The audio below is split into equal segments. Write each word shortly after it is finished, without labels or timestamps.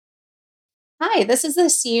Hi, this is the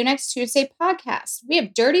See You Next Tuesday podcast. We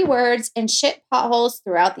have dirty words and shit potholes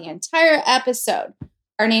throughout the entire episode.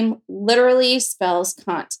 Our name literally spells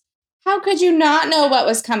cunt. How could you not know what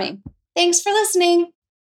was coming? Thanks for listening.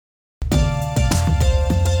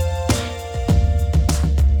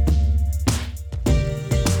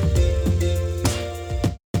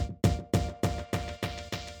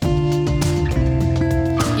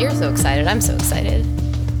 You're so excited. I'm so excited.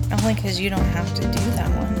 Only because you don't have to do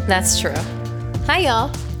that one. That's true. Hi,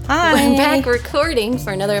 y'all. Hi. We're back recording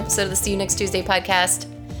for another episode of the See You Next Tuesday podcast.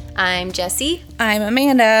 I'm Jessie. I'm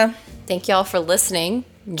Amanda. Thank y'all for listening,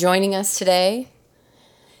 joining us today.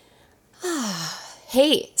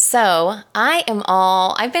 Hey, so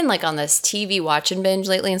I've been like on this TV watch and binge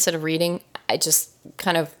lately instead of reading. I just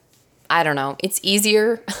I don't know. It's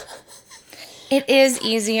easier. It is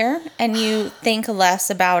easier and you think less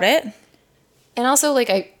about it. And also, like,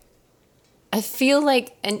 I feel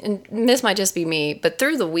like, and this might just be me, but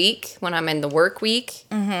through the week, when I'm in the work week,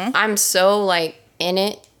 I'm so, like,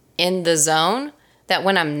 in the zone, that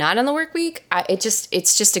when I'm not in the work week,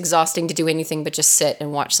 it's just exhausting to do anything but just sit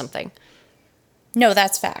and watch something. No,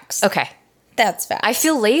 that's facts. Okay. That's facts. I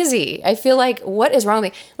feel lazy. I feel like, what is wrong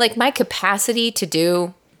with me? Like, my capacity to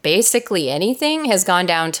do basically anything has gone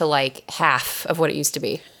down to, like, half of what it used to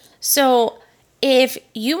be. So, if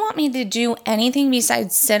you want me to do anything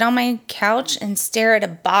besides sit on my couch and stare at a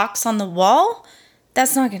box on the wall,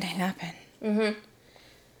 that's not going to happen. Mm-hmm.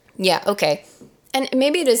 Yeah, okay. And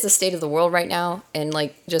maybe it is the state of the world right now and,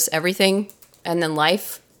 like, just everything and then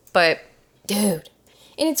life. But, dude.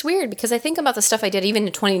 And it's weird because I think about the stuff I did even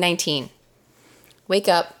in 2019. Wake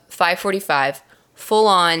up, 5:45, full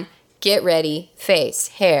on, get ready, face,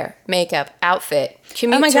 hair, makeup, outfit,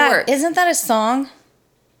 commute to work. Oh my God, isn't that a song?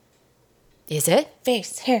 Is it?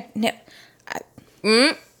 Face, hair, no.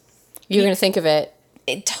 You're going to think of it.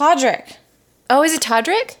 Todrick. Oh, is it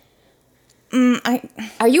Todrick?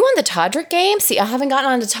 Are you on the Todrick game? See, I haven't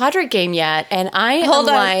gotten on the Todrick game yet, and Hold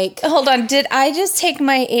on. Did I just take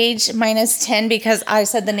my age minus 10 because I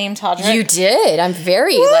said the name Todrick? You did. I'm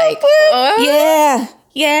very, Yeah.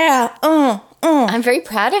 I'm very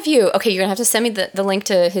proud of you. Okay, you're going to have to send me the link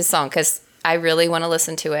to his song, because I really want to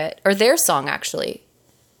listen to it. Or their song, actually.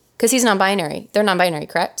 Because he's non-binary. They're non-binary,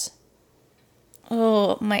 correct?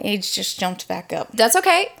 Oh, my age just jumped back up. That's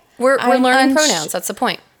okay. We're learning pronouns. That's the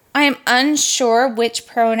point. I am unsure which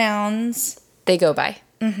pronouns they go by.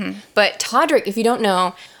 Mm-hmm. But Todrick, if you don't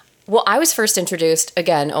know, well, I was first introduced,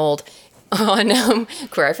 again, old, on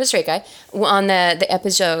Queer Eye for Straight Guy, on the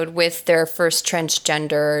episode with their first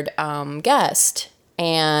transgendered guest.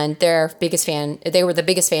 And they were the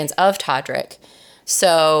biggest fans of Todrick.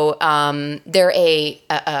 So they're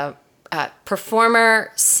a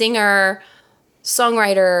performer, singer,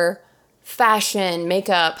 songwriter, fashion,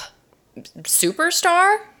 makeup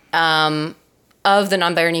superstar of the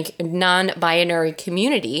non-binary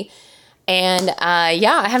community. And I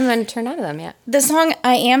haven't been turned on to them yet. The song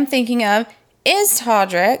I am thinking of is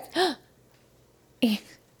Todrick.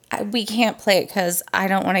 We can't play it because I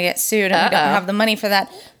don't want to get sued and we don't have the money for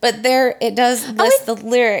that. But there, it does list the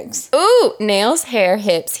lyrics. Ooh, nails, hair,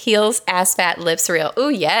 hips, heels, ass fat, lips real. Ooh,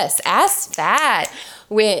 yes, ass fat.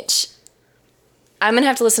 Which, I'm going to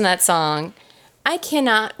have to listen to that song. I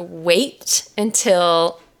cannot wait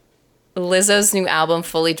until Lizzo's new album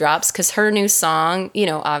fully drops, because her new song,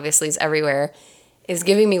 obviously is everywhere, is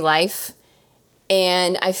giving me life.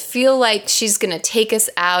 And I feel like she's going to take us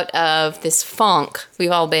out of this funk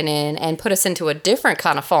we've all been in and put us into a different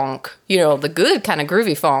kind of funk, the good kind of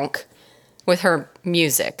groovy funk with her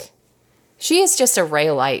music. She is just a ray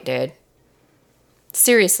of light, dude.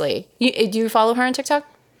 Seriously. Do you follow her on TikTok?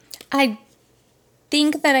 I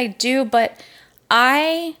think that I do, but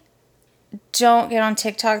I don't get on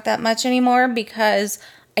TikTok that much anymore because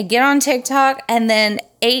I get on TikTok and then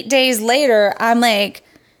 8 days later, I'm like,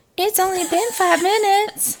 it's only been 5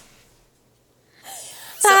 minutes.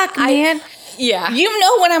 Fuck, man. Yeah. You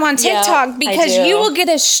know when I'm on TikTok because I do. you will get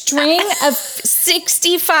a string of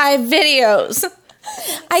 65 videos.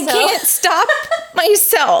 I can't stop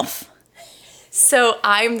myself. So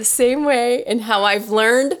I'm the same way in how I've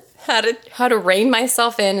learned how to rein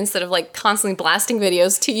myself in instead of like constantly blasting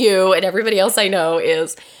videos to you and everybody else I know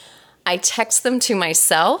is I text them to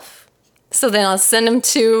myself. So then I'll send them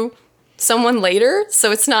to someone later.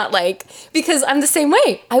 So it's not like, because I'm the same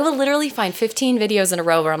way. I will literally find 15 videos in a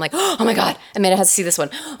row where I'm like, oh my God, Amanda has to see this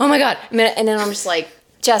one. Oh my God. And then I'm just like,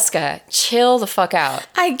 Jessica, chill the fuck out.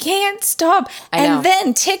 I can't stop. I know. And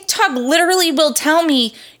then TikTok literally will tell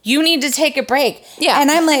me you need to take a break. Yeah.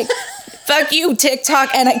 And I'm like, fuck you,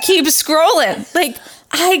 TikTok. And I keep scrolling. Like,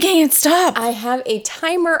 I can't stop. I have a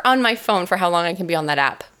timer on my phone for how long I can be on that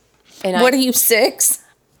app. And What are you, 6?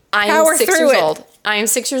 I Power am 6 through years it. old. I am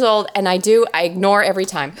 6 years old, and I ignore every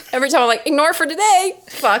time. Every time I'm like, ignore for today.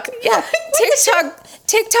 Fuck. Yeah,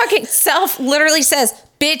 TikTok itself literally says,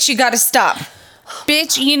 bitch, you gotta stop.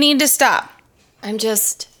 Bitch, you need to stop. I'm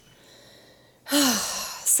just...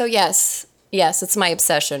 So yes, it's my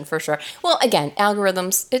obsession for sure. Well, again,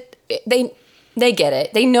 algorithms, they get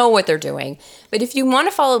it. They know what they're doing. But if you want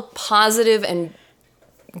to follow positive and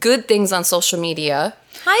good things on social media,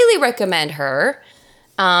 highly recommend her.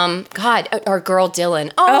 God, our girl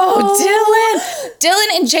Dylan. Oh,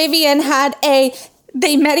 Dylan and JVN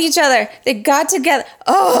they met each other. They got together.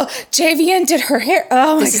 Oh, JVN did her hair.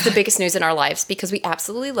 Oh, my This is the biggest news in our lives because we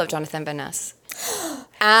absolutely love Jonathan Van Ness.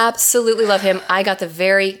 Absolutely love him. I got the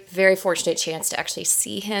very, very fortunate chance to actually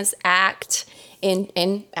see his act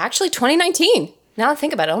in actually 2019. Now I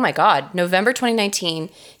think about it, oh my God, November 2019,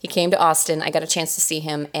 he came to Austin. I got a chance to see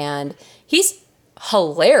him, and he's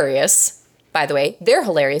hilarious. By the way, they're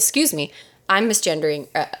hilarious. Excuse me, I'm misgendering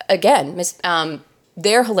again.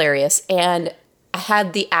 They're hilarious, and I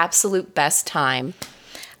had the absolute best time.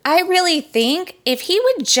 I really think if he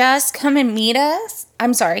would just come and meet us,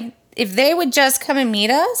 if they would just come and meet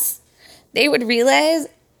us, they would realize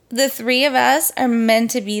the 3 of us are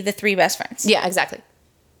meant to be the 3 best friends. Yeah, exactly.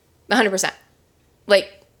 100%.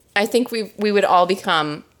 Like, I think we would all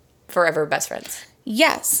become forever best friends.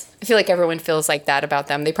 Yes. I feel like everyone feels like that about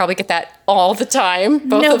them. They probably get that all the time,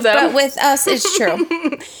 both of them. But with us, it's true.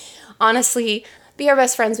 Honestly, be our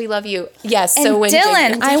best friends. We love you. Yes. And so when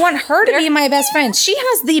Dylan, I want her to be my best friend. She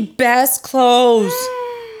has the best clothes.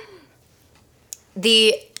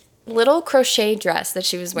 The little crochet dress that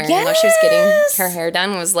she was wearing while she was getting her hair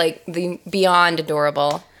done was like the beyond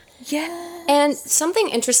adorable. Yeah. And something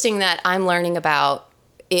interesting that I'm learning about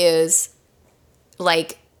is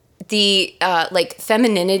like the like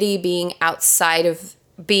femininity being outside of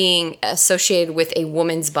being associated with a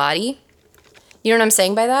woman's body. You know what I'm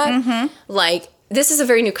saying by that? Mm-hmm. Like, this is a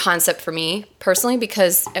very new concept for me personally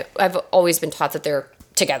because I've always been taught that they're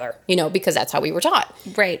together, because that's how we were taught.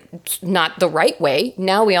 Right. Not the right way.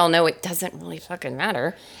 Now we all know it doesn't really fucking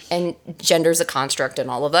matter. And gender's a construct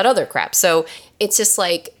and all of that other crap. So it's just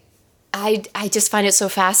like, I just find it so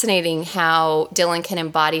fascinating how Dylan can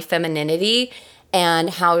embody femininity and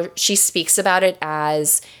how she speaks about it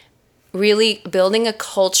as really building a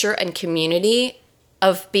culture and community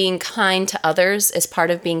of being kind to others as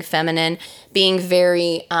part of being feminine, being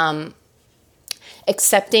very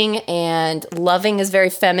accepting and loving is very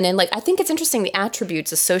feminine. Like, I think it's interesting the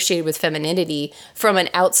attributes associated with femininity from an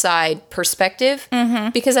outside perspective,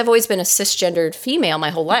 because I've always been a cisgendered female my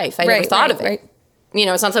whole life. I never thought of it. Right.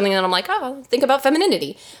 It's not something that I'm like, oh, think about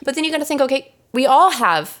femininity. But then you got to think, okay, we all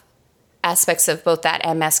have aspects of both that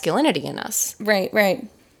and masculinity in us. Right.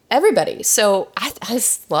 Everybody. So I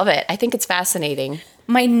just love it. I think it's fascinating.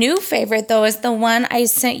 My new favorite, though, is the one I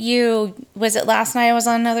sent you. Was it last night I was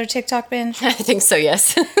on another TikTok binge? I think so,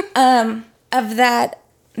 yes. Of that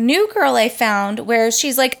new girl I found where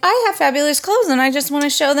she's like, I have fabulous clothes and I just want to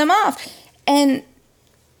show them off. And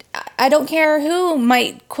I don't care who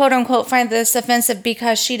might, quote unquote, find this offensive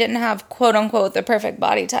because she didn't have, quote unquote, the perfect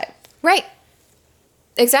body type. Right.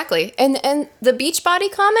 Exactly. And the beach body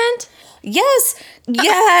comment? Yes,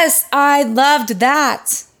 I loved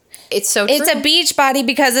that. It's so true. It's a beach body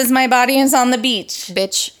because it's my body and it's on the beach.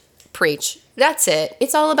 Bitch, preach. That's it.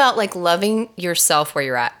 It's all about like loving yourself where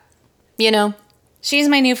you're at. She's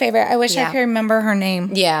my new favorite. I wish I could remember her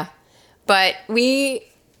name. Yeah. But we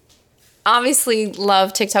obviously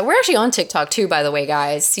love TikTok. We're actually on TikTok too, by the way,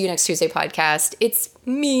 guys. See You Next Tuesday podcast. It's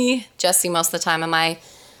me, Jessie, most of the time, and my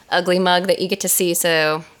ugly mug that you get to see.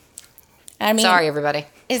 So, sorry, everybody.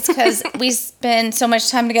 It's because we spend so much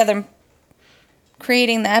time together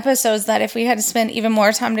creating the episodes that if we had to spend even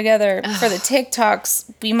more time together for the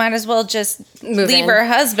TikToks, we might as well just leave our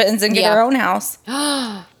husbands and get our own house.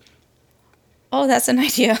 Oh, that's an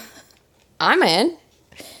idea. I'm in.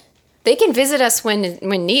 They can visit us when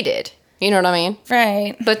needed. You know what I mean?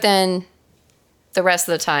 Right. But then the rest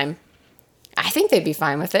of the time, I think they'd be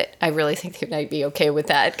fine with it. I really think they might be okay with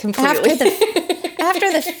that completely.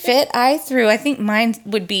 After the fit I threw, I think mine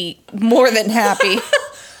would be more than happy.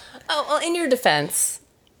 Oh, well, in your defense,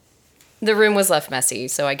 the room was left messy,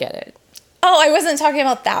 so I get it. Oh, I wasn't talking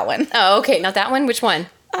about that one. Oh, okay. Not that one? Which one?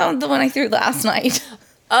 Oh, the one I threw last night.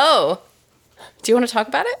 Oh. Do you want to talk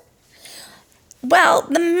about it? Well,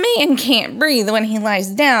 the man can't breathe when he lies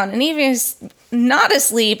down. And even if he's not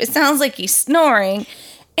asleep, it sounds like he's snoring.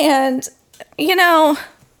 And,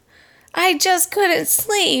 I just couldn't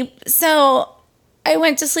sleep. So I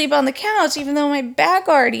went to sleep on the couch even though my back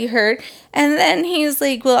already hurt. And then he's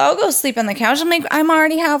like, well, I'll go sleep on the couch. I'm like, I'm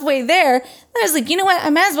already halfway there. And I was like, you know what?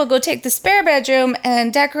 I might as well go take the spare bedroom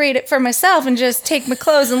and decorate it for myself and just take my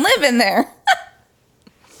clothes and live in there.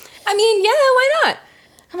 I mean, yeah, why not?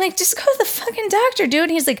 I'm like, just go to the fucking doctor, dude.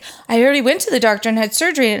 And he's like, I already went to the doctor and had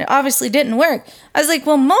surgery and it obviously didn't work. I was like,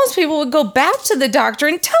 well, most people would go back to the doctor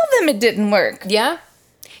and tell them it didn't work. Yeah.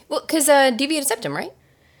 Well, because deviated septum, right?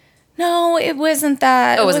 No, it wasn't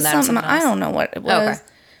that. Oh, it wasn't was that something. something else? I don't know what it was. Okay.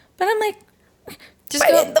 But I'm like, Just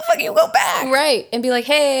why go. didn't the fuck you go back? Right. And be like,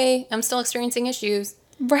 hey, I'm still experiencing issues.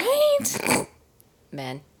 Right?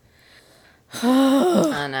 Men.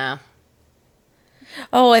 I know.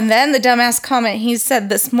 Oh, and then the dumbass comment he said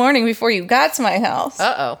this morning before you got to my house.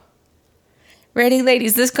 Uh-oh. Ready,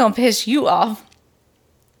 ladies, this gonna piss you off.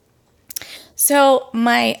 So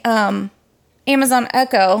my Amazon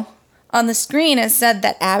Echo on the screen has said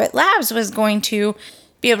that Abbott Labs was going to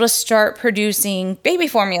be able to start producing baby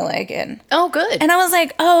formula again. Oh, good. And I was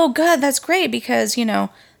like, oh, good, that's great because, you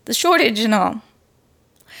know, the shortage and all.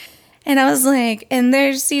 And I was like, and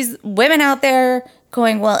there's these women out there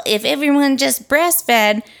going, well, if everyone just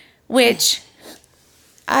breastfed, which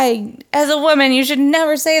as a woman, you should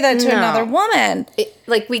never say that to another woman.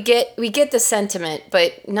 We get the sentiment,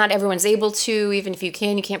 but not everyone's able to. Even if you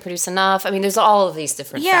can't produce enough. I mean, there's all of these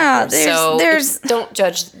different factors. there's don't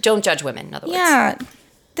judge women. In other words, yeah,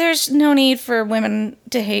 there's no need for women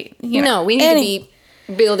to hate. No, we need to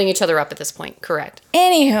be building each other up at this point. Correct.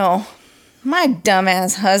 Anyhow, my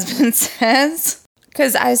dumbass husband says,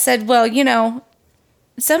 because I said, well, you know,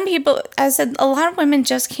 I said a lot of women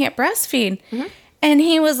just can't breastfeed. Mm-hmm. And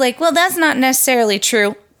he was like, well, that's not necessarily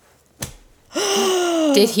true.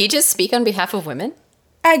 Did he just speak on behalf of women?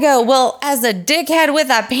 I go, well, as a dickhead with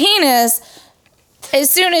a penis,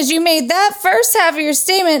 as soon as you made that first half of your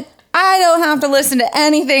statement, I don't have to listen to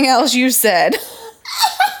anything else you said.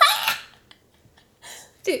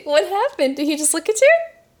 Dude, what happened? Did he just look at you?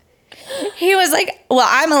 He was like, well,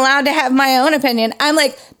 I'm allowed to have my own opinion. I'm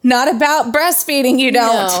like, not about breastfeeding, you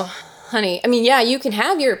don't. No, honey. I mean, yeah, you can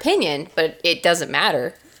have your opinion, but it doesn't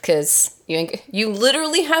matter because you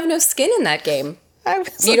literally have no skin in that game.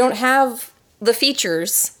 You don't have the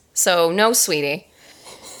features, so no, sweetie.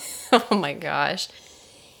 Oh my gosh.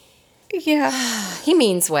 Yeah. He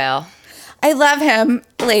means well. I love him,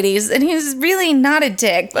 ladies, and he's really not a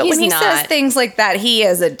dick. But when he says things like that, he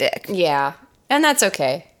is a dick. Yeah, and that's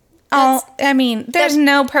okay. I mean, there's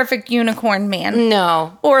no perfect unicorn man.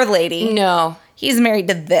 No. Or lady. No. He's married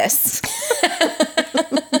to this.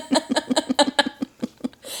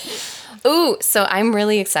 Ooh, so I'm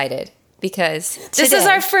really excited because this is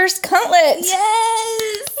our first cuntlet.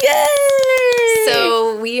 Yes! Yay!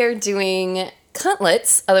 So we are doing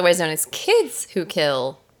cuntlets, otherwise known as kids who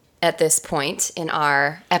kill, at this point in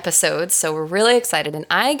our episodes. So we're really excited, and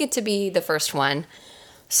I get to be the first one.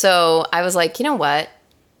 So I was like, you know what?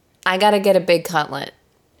 I gotta get a big cuntlet,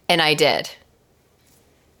 and I did.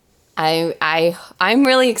 I'm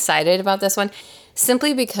really excited about this one,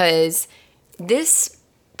 simply because this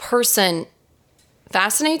person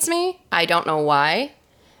fascinates me. I don't know why.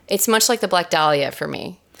 It's much like the Black Dahlia for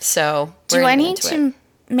me. So do I need to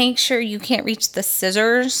make sure you can't reach the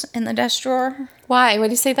scissors in the desk drawer? Why? Why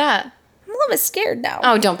do you say that? I'm a little bit scared now.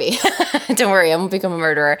 Oh, don't be. Don't worry. I won't become a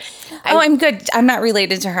murderer. I'm good. I'm not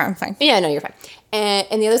related to her. I'm fine. Yeah, no, you're fine.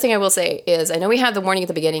 And the other thing I will say is, I know we had the warning at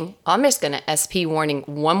the beginning. I'm just going to SP warning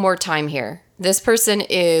one more time here. This person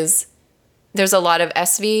there's a lot of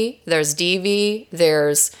SV, there's DV,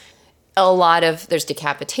 there's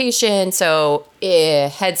decapitation. So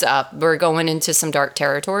heads up, we're going into some dark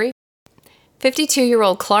territory.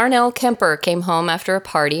 52-year-old Clarnell Kemper came home after a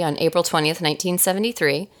party on April 20th,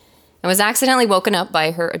 1973, and was accidentally woken up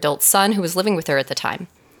by her adult son who was living with her at the time.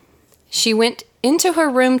 She went into her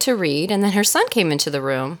room to read, and then her son came into the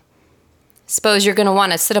room. "Suppose you're going to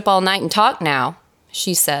want to sit up all night and talk now,"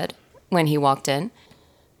 she said when he walked in.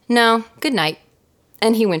 "No, good night."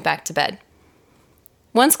 And he went back to bed.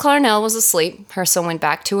 Once Clarnell was asleep, her son went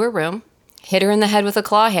back to her room, hit her in the head with a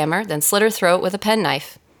claw hammer, then slit her throat with a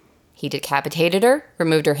penknife. He decapitated her,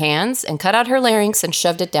 removed her hands, and cut out her larynx and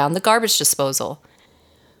shoved it down the garbage disposal.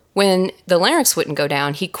 When the larynx wouldn't go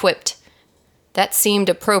down, he quipped, "That seemed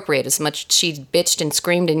appropriate as much as she'd bitched and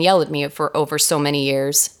screamed and yelled at me for over so many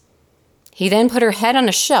years." He then put her head on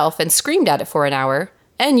a shelf and screamed at it for an hour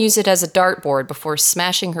and used it as a dartboard before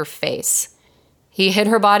smashing her face. He hid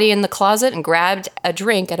her body in the closet and grabbed a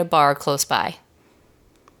drink at a bar close by.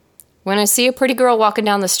 When I see a pretty girl walking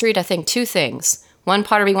down the street, I think two things. One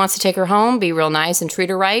part of me wants to take her home, be real nice and treat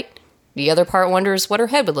her right. The other part wonders what her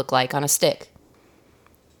head would look like on a stick.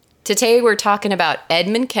 Today we're talking about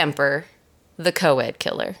Edmund Kemper, the co-ed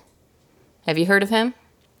killer. Have you heard of him?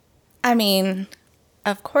 I mean,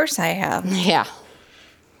 of course I have. Yeah.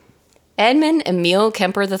 Edmund Emil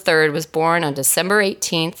Kemper III was born on December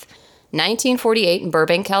 18th, 1948 in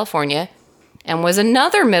Burbank, California, and was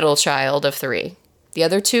another middle child of 3. The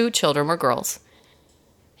other 2 children were girls.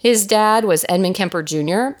 His dad was Edmund Kemper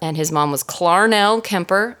Jr., and his mom was Clarnell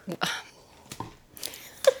Kemper.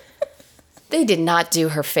 They did not do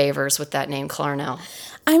her favors with that name, Clarnell.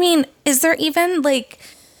 I mean, is there even, like,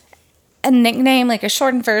 a nickname, like a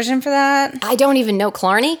shortened version for that? I don't even know.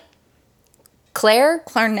 Clarney? Claire?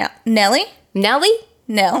 Nellie? Nellie?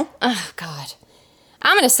 No. Oh, God.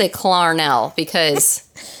 I'm going to say Clarnell because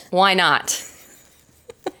why not?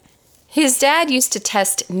 His dad used to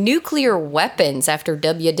test nuclear weapons after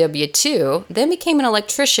WW2, then became an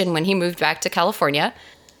electrician when he moved back to California.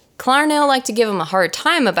 Clarnell liked to give him a hard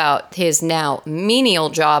time about his now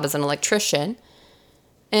menial job as an electrician.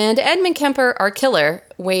 And Edmund Kemper, our killer,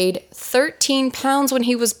 weighed 13 pounds when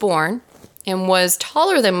he was born and was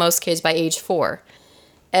taller than most kids by age 4.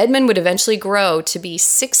 Edmund would eventually grow to be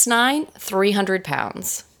 6'9", 300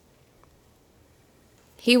 pounds.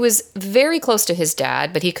 He was very close to his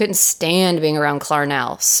dad, but he couldn't stand being around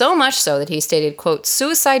Clarnell, so much so that he stated, quote,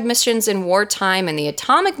 suicide missions in wartime and the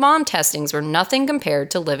atomic bomb testings were nothing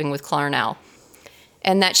compared to living with Clarnell,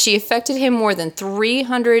 and that she affected him more than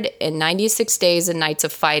 396 days and nights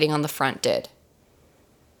of fighting on the front did.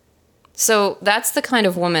 So that's the kind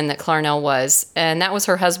of woman that Clarnell was, and that was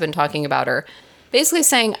her husband talking about her, basically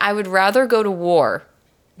saying, I would rather go to war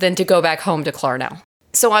than to go back home to Clarnell.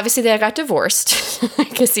 So obviously they got divorced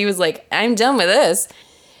because he was like, I'm done with this.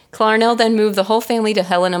 Clarnell then moved the whole family to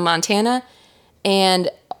Helena, Montana, and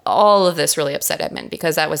all of this really upset Edmund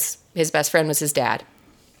because that was his best friend was his dad.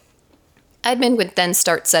 Edmund would then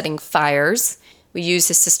start setting fires. We use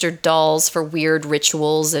his sister dolls for weird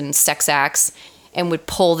rituals and sex acts and would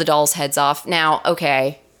pull the dolls' heads off. Now,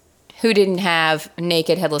 okay, who didn't have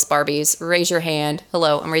naked headless Barbies? Raise your hand.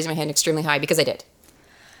 Hello, I'm raising my hand extremely high because I did.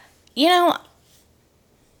 You know,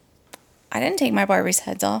 I didn't take my Barbie's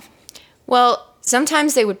heads off. Well,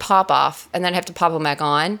 sometimes they would pop off and then have to pop them back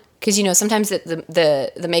on. Because, you know, sometimes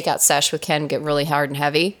the makeout sesh with Ken get really hard and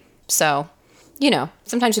heavy. So, you know,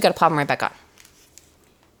 sometimes you got to pop them right back on.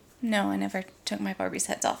 No, I never took my Barbie's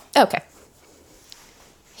heads off. Okay.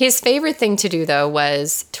 His favorite thing to do, though,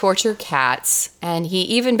 was torture cats. And he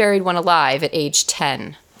even buried one alive at age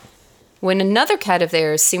 10. When another cat of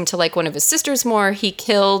theirs seemed to like one of his sisters more, he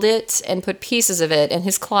killed it and put pieces of it in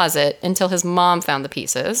his closet until his mom found the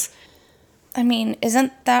pieces. I mean,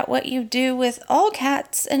 isn't that what you do with all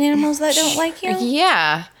cats and animals that don't like you?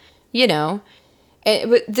 Yeah, you know.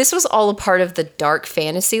 But this was all a part of the dark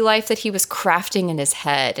fantasy life that he was crafting in his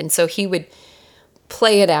head. And so he would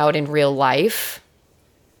play it out in real life.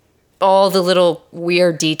 All the little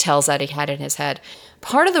weird details that he had in his head.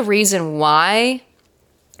 Part of the reason why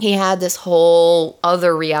he had this whole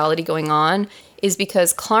other reality going on is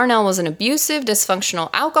because Clarnell was an abusive, dysfunctional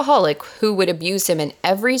alcoholic who would abuse him in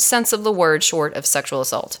every sense of the word short of sexual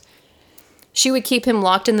assault. She would keep him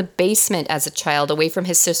locked in the basement as a child away from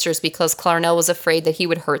his sisters because Clarnell was afraid that he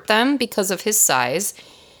would hurt them because of his size.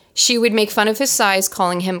 She would make fun of his size,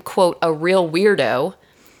 calling him, quote, a real weirdo.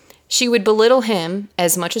 She would belittle him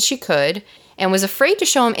as much as she could and was afraid to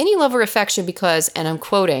show him any love or affection because, and I'm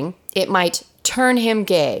quoting, it might turn him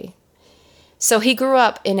gay. So he grew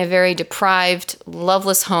up in a very deprived,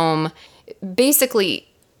 loveless home, basically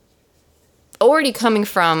already coming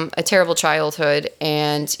from a terrible childhood,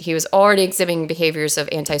 and he was already exhibiting behaviors of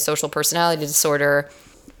antisocial personality disorder,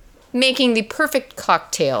 making the perfect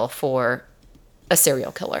cocktail for a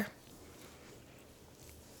serial killer.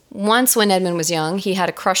 Once when Edmund was young, he had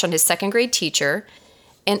a crush on his second grade teacher,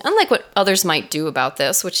 and unlike what others might do about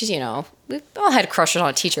this, which is, you know, we all had a crush on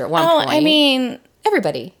a teacher at one point. I mean,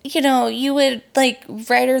 everybody. You know, you would, like,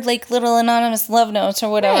 write her, like, little anonymous love notes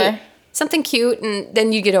or whatever. Right. Something cute, and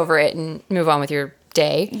then you get over it and move on with your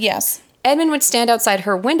day. Yes. Edmund would stand outside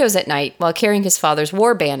her windows at night while carrying his father's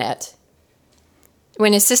war bayonet.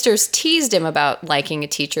 When his sisters teased him about liking a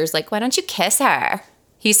teacher, like, why don't you kiss her?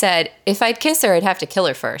 He said, if I'd kiss her, I'd have to kill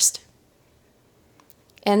her first.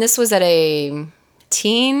 And this was at a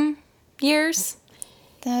teen years.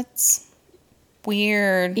 That's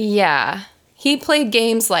weird. Yeah. He played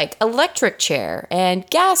games like Electric Chair and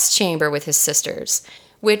Gas Chamber with his sisters,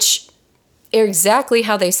 which are exactly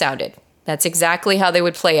how they sounded. That's exactly how they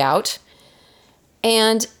would play out.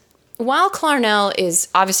 And while Clarnell is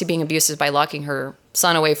obviously being abusive by locking her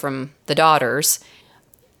son away from the daughters,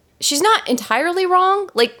 she's not entirely wrong.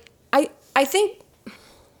 Like, I think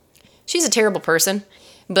she's a terrible person,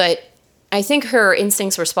 But I think her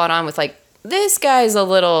instincts were spot on with like, this guy's a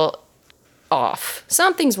little off.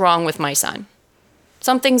 Something's wrong with my son.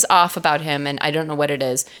 Something's off about him, and I don't know what it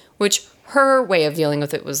is. Which her way of dealing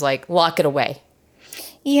with it was like, lock it away.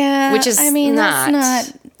 Yeah, Which is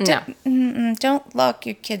that's not. Don't lock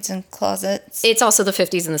your kids in closets. It's also the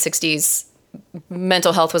 50s and the 60s.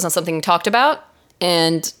 Mental health wasn't something talked about,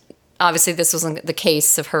 and obviously this wasn't the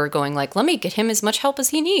case of her going like, let me get him as much help as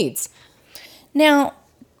he needs. Now,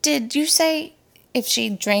 did you say if she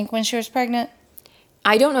drank when she was pregnant?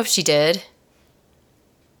 I don't know if she did,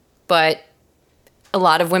 but a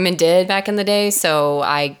lot of women did back in the day, so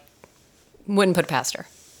I wouldn't put it past her.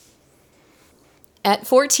 At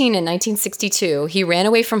 14 in 1962, he ran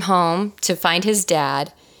away from home to find his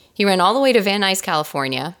dad. He ran all the way to Van Nuys,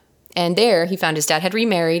 California, and there he found his dad had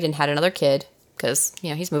remarried and had another kid because,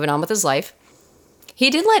 he's moving on with his life. He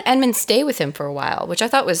did let Edmund stay with him for a while, which I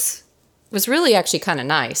thought was really actually kind of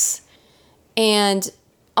nice. And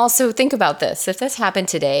also think about this. If this happened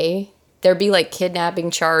today, there'd be like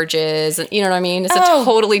kidnapping charges. And you know what I mean? It's a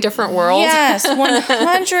totally different world. Yes,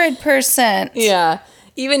 100%. Yeah.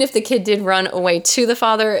 Even if the kid did run away to the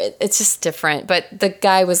father, it's just different. But the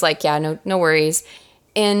guy was like, yeah, no worries.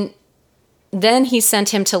 And then he sent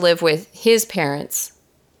him to live with his parents,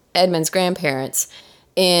 Edmund's grandparents,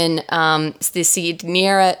 in the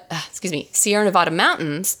Sierra Nevada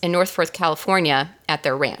mountains in North Forth, California, at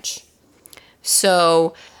their ranch.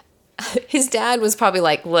 So his dad was probably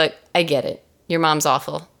like, look, I get it. Your mom's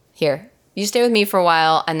awful. Here, you stay with me for a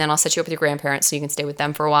while, and then I'll set you up with your grandparents so you can stay with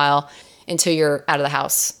them for a while until you're out of the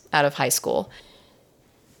house, out of high school.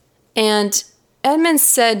 And Edmund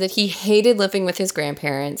said that he hated living with his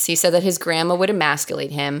grandparents. He said that his grandma would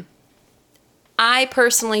emasculate him. I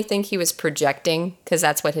personally think he was projecting because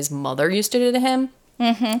that's what his mother used to do to him.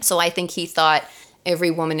 Mm-hmm. So I think he thought every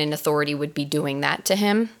woman in authority would be doing that to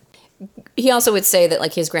him. He also would say that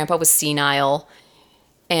like his grandpa was senile,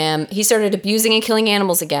 and he started abusing and killing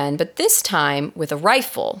animals again, but this time with a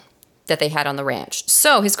rifle that they had on the ranch.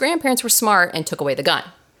 So his grandparents were smart and took away the gun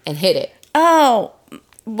and hid it. Oh,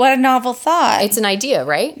 what a novel thought. It's an idea,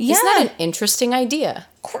 right? Yeah. Isn't that an interesting idea?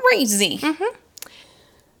 Crazy. Mm-hmm.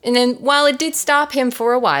 And then while it did stop him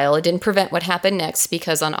for a while, it didn't prevent what happened next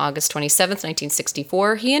because on August 27th,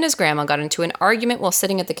 1964, he and his grandma got into an argument while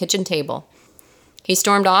sitting at the kitchen table. He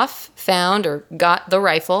stormed off, found or got the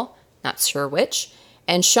rifle, not sure which,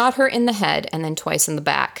 and shot her in the head and then twice in the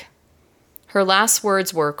back. Her last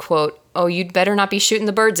words were, quote, "Oh, you'd better not be shooting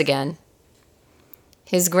the birds again."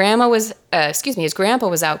 His grandpa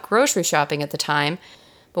was out grocery shopping at the time,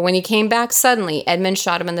 but when he came back suddenly, Edmund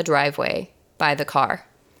shot him in the driveway by the car.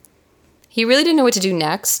 He really didn't know what to do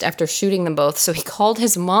next after shooting them both, so he called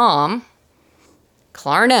his mom,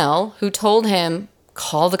 Clarnell, who told him,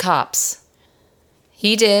 call the cops.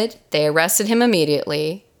 He did. They arrested him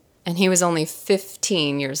immediately, and he was only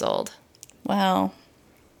 15 years old. Wow.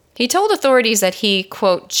 He told authorities that he,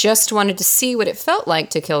 quote, just wanted to see what it felt like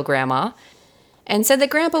to kill Grandma, and said that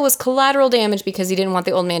Grandpa was collateral damage because he didn't want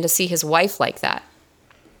the old man to see his wife like that.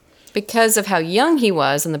 Because of how young he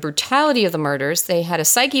was and the brutality of the murders, they had a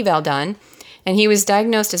psych eval done, and he was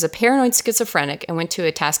diagnosed as a paranoid schizophrenic and went to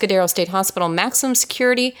a Atascadero State Hospital maximum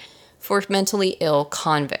security for mentally ill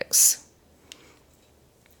convicts.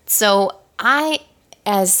 So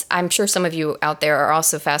as I'm sure some of you out there are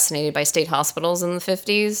also fascinated by state hospitals in the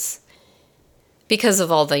 50s, because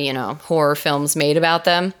of all the, horror films made about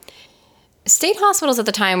them. State hospitals at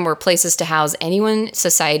the time were places to house anyone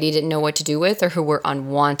society didn't know what to do with or who were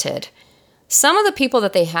unwanted. Some of the people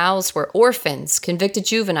that they housed were orphans, convicted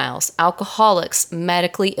juveniles, alcoholics,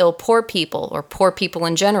 medically ill poor people, or poor people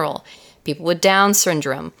in general, people with Down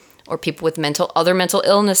syndrome, or people with other mental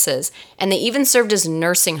illnesses, and they even served as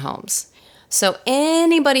nursing homes. So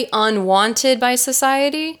anybody unwanted by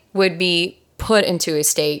society would be put into a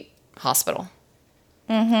state hospital.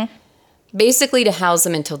 Mm-hmm. Basically to house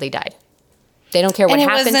them until they died. They don't care what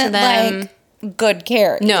happened to them. Like good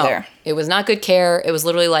care either. No, it was not good care. It was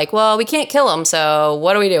literally like, well, we can't kill them, so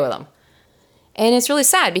what do we do with them? And it's really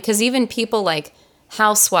sad because even people like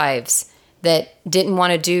housewives that didn't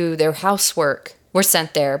want to do their housework were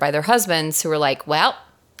sent there by their husbands who were like, well,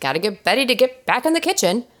 got to get Betty to get back in the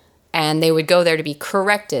kitchen. And they would go there to be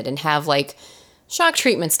corrected and have like shock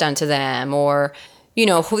treatments done to them or,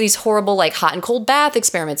 these horrible like hot and cold bath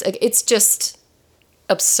experiments. It's just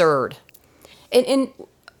absurd. And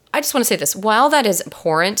I just want to say this. While that is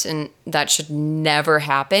abhorrent and that should never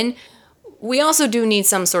happen, we also do need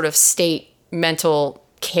some sort of state mental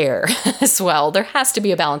care as well. There has to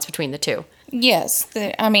be a balance between the two. Yes.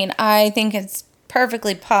 I think it's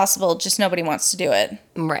perfectly possible, just nobody wants to do it.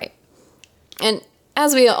 Right. And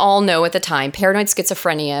as we all know at the time, paranoid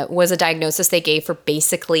schizophrenia was a diagnosis they gave for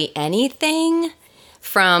basically anything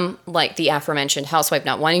from like the aforementioned housewife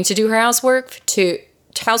not wanting to do her housework to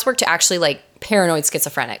actually like paranoid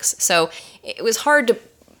schizophrenics. So it was hard to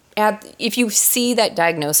if you see that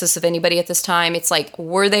diagnosis of anybody at this time, it's like,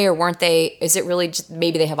 were they or weren't they? Is it really just,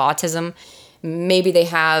 maybe they have autism? Maybe they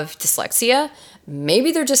have dyslexia?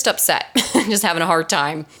 Maybe they're just upset, just having a hard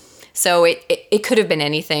time. So it could have been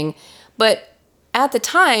anything. But at the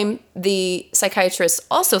time, the psychiatrists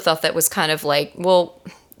also thought that was kind of like, well,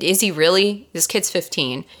 is he really? This kid's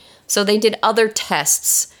 15. So they did other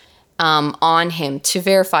tests on him to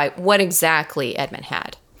verify what exactly Edmund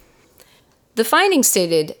had. The findings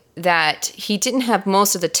stated that he didn't have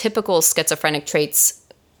most of the typical schizophrenic traits.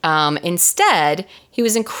 Instead, he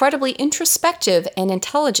was incredibly introspective and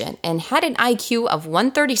intelligent and had an IQ of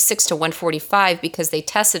 136 to 145 because they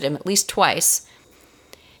tested him at least twice.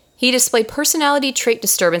 He displayed personality trait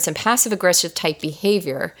disturbance and passive-aggressive type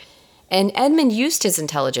behavior, and Edmund used his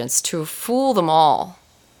intelligence to fool them all.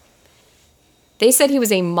 They said he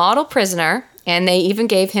was a model prisoner, and they even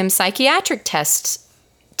gave him psychiatric tests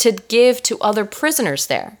to give to other prisoners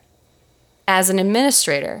there as an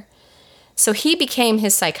administrator. So he became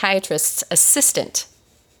his psychiatrist's assistant.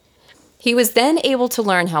 He was then able to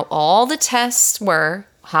learn how all the tests were,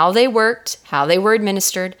 how they worked, how they were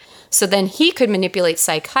administered, so then he could manipulate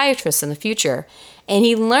psychiatrists in the future. And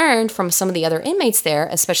he learned from some of the other inmates there,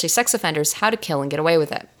 especially sex offenders, how to kill and get away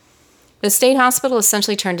with it. The state hospital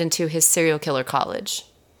essentially turned into his serial killer college.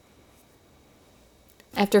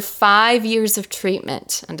 After 5 years of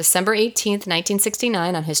treatment, on December 18th,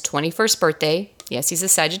 1969, on his 21st birthday, yes, he's a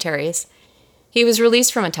Sagittarius, he was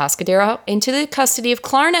released from Atascadero into the custody of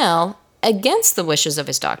Clarnell against the wishes of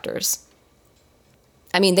his doctors.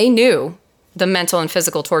 I mean, they knew the mental and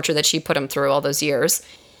physical torture that she put him through all those years.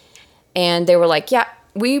 And they were like, yeah,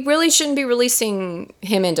 we really shouldn't be releasing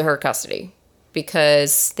him into her custody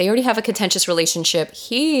because they already have a contentious relationship.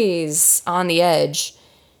 He's on the edge.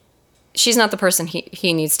 She's not the person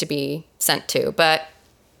he needs to be sent to, but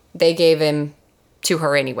they gave him to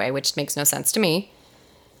her anyway, which makes no sense to me.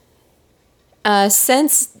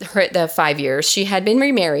 Since the 5 years, she had been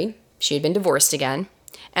remarried. She had been divorced again.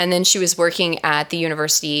 And then she was working at the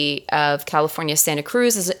University of California, Santa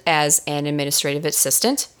Cruz as an administrative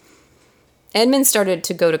assistant. Edmund started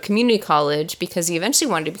to go to community college because he eventually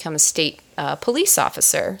wanted to become a state police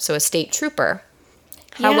officer, so a state trooper.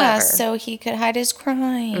 Yeah, so he could hide his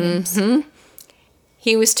crimes. Mm-hmm.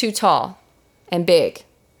 He was too tall and big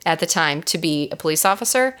at the time to be a police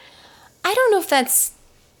officer. I don't know if that's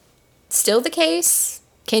still the case.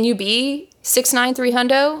 Can you be 6'9",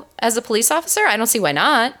 300 as a police officer? I don't see why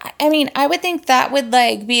not. I mean, I would think that would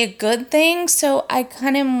like be a good thing. So I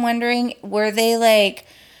kind of am wondering, were they like,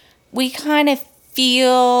 we kind of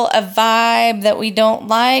feel a vibe that we don't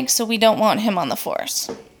like, so we don't want him on the force.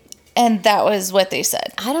 And that was what they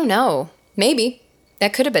said. I don't know. Maybe.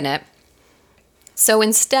 That could have been it. So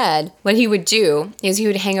instead, what he would do is he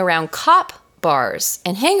would hang around cop bars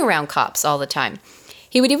and hang around cops all the time.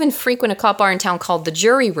 He would even frequent a cop bar in town called the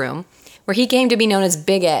Jury Room, where he came to be known as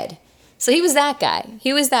Big Ed. So he was that guy.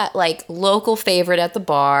 He was that like local favorite at the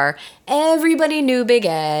bar. Everybody knew Big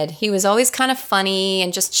Ed. He was always kind of funny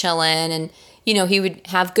and just chilling, and you know, he would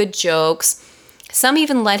have good jokes. Some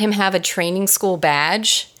even let him have a training school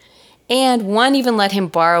badge. And one even let him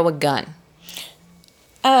borrow a gun.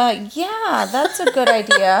 Yeah, that's a good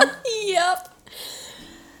idea. Yep.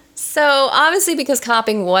 So obviously because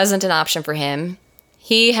copping wasn't an option for him,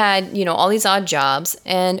 he had, you know, all these odd jobs.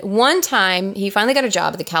 And one time he finally got a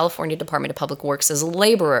job at the California Department of Public Works as a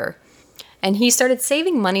laborer. And he started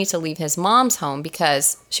saving money to leave his mom's home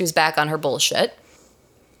because she was back on her bullshit.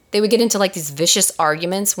 They would get into like these vicious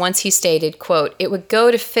arguments. Once he stated, quote, "It would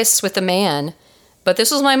go to fists with a man. But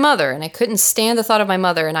this was my mother, and I couldn't stand the thought of my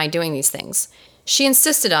mother and I doing these things. She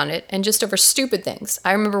insisted on it, and just over stupid things.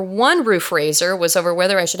 I remember one roof raiser was over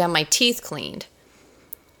whether I should have my teeth cleaned."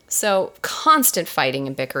 So, constant fighting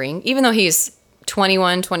and bickering, even though he's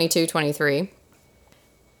 21, 22, 23.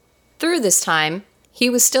 Through this time, he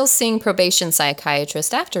was still seeing probation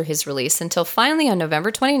psychiatrist after his release until finally on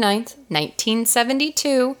November 29th,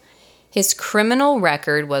 1972, his criminal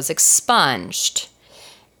record was expunged.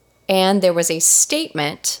 And there was a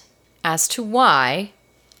statement as to why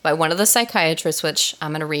by one of the psychiatrists, which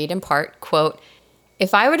I'm going to read in part, quote,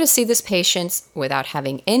 "If I were to see this patient without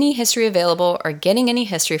having any history available or getting any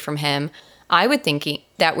history from him, I would think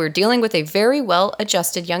that we're dealing with a very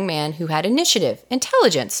well-adjusted young man who had initiative,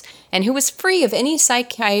 intelligence, and who was free of any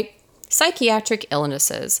psychiatric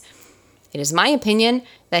illnesses. It is my opinion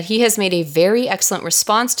that he has made a very excellent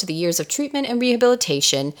response to the years of treatment and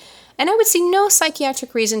rehabilitation, and I would see no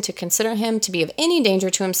psychiatric reason to consider him to be of any danger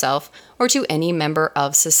to himself or to any member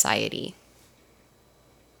of society.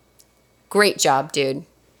 Great job, dude.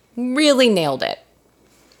 Really nailed it.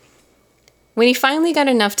 When he finally got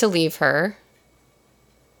enough to leave her,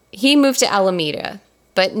 he moved to Alameda,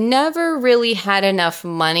 but never really had enough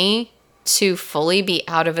money to fully be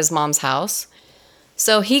out of his mom's house.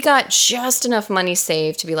 So he got just enough money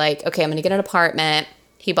saved to be like, okay, I'm going to get an apartment.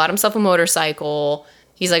 He bought himself a motorcycle.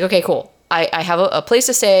 He's like, okay, cool. I have a place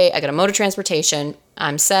to stay. I got a mode of transportation.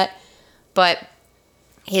 I'm set. But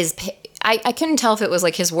I couldn't tell if it was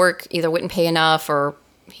like his work either wouldn't pay enough or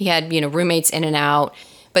he had, roommates in and out.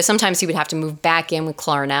 But sometimes he would have to move back in with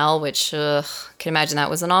Clarnell, which I can imagine that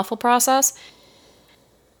was an awful process.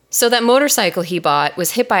 So that motorcycle he bought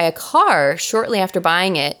was hit by a car shortly after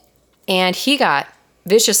buying it. And he got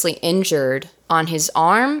viciously injured on his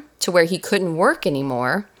arm to where he couldn't work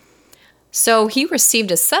anymore. So he received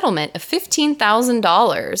a settlement of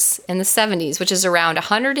 $15,000 in the 70s, which is around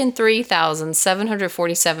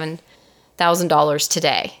 $103,747,000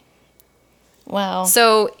 today. Wow.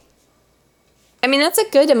 So, I mean, that's a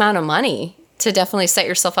good amount of money to definitely set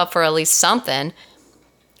yourself up for at least something.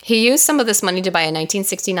 He used some of this money to buy a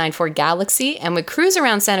 1969 Ford Galaxy and would cruise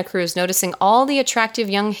around Santa Cruz, noticing all the attractive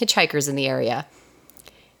young hitchhikers in the area.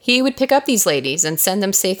 He would pick up these ladies and send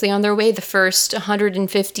them safely on their way the first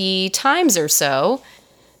 150 times or so,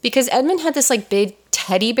 because Edmund had this like big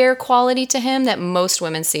teddy bear quality to him that most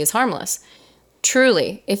women see as harmless.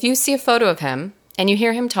 Truly, if you see a photo of him and you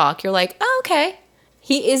hear him talk, you're like, oh, okay.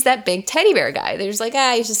 He is that big teddy bear guy. They're just like,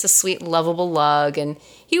 he's just a sweet, lovable lug, and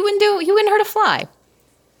he wouldn't hurt a fly.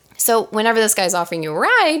 So whenever this guy's offering you a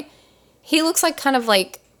ride, he looks like kind of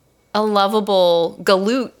like a lovable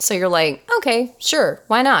galoot. So you're like, okay, sure,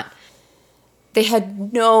 why not? They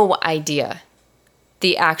had no idea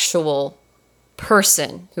the actual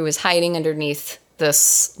person who was hiding underneath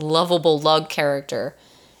this lovable lug character.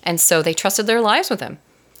 And so they trusted their lives with him.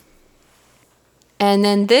 And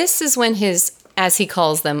then this is when his, as he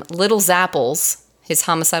calls them, little zapples, his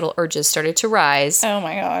homicidal urges started to rise. Oh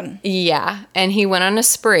my God. Yeah. And he went on a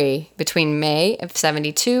spree between May of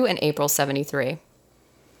 72 and April 73.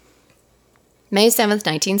 May 7th,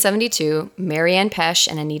 1972, Marianne Pesh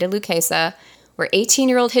and Anita Lucchesa were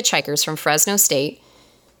 18-year-old hitchhikers from Fresno State.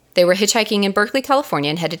 They were hitchhiking in Berkeley, California,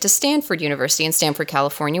 and headed to Stanford University in Stanford,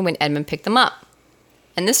 California, when Edmund picked them up.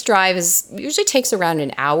 And this drive usually takes around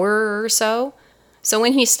an hour or so. So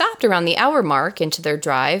when he stopped around the hour mark into their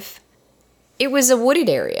drive, it was a wooded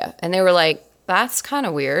area. And they were like, that's kind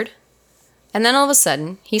of weird. And then all of a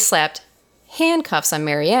sudden, he slapped handcuffs on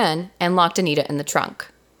Marianne and locked Anita in the trunk.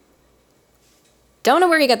 Don't know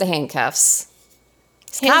where he got the handcuffs.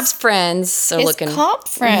 His cop's friends are looking... His cop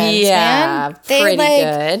friends, yeah, man. pretty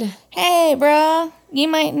good. Hey, bro, you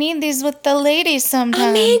might need these with the ladies sometime.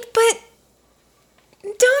 I mean, but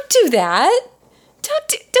don't do that.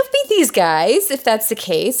 Don't be these guys if that's the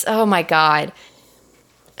case. Oh, my God.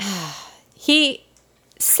 He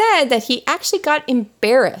said that he actually got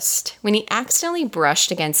embarrassed when he accidentally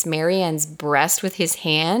brushed against Marianne's breast with his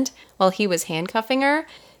hand while he was handcuffing her.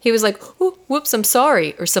 He was like, oh, whoops, I'm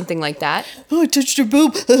sorry, or something like that. Oh, I touched your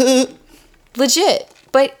boob. Legit.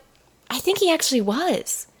 But I think he actually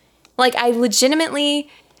was. Like, I legitimately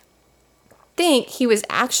think he was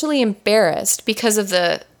actually embarrassed because of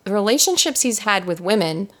the relationships he's had with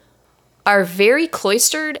women are very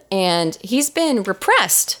cloistered, and he's been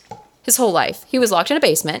repressed his whole life. He was locked in a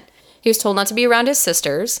basement. He was told not to be around his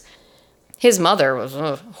sisters. His mother was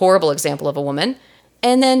a horrible example of a woman.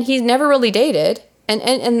 And then he never really dated.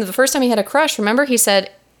 And the first time he had a crush, remember, he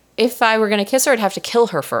said, if I were going to kiss her, I'd have to kill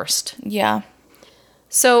her first. Yeah.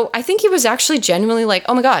 So I think he was actually genuinely like,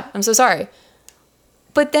 oh my God, I'm so sorry.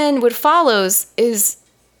 But then what follows is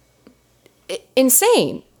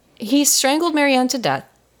insane. He strangled Marianne to death,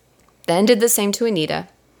 then did the same to Anita.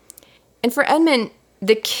 And for Edmund,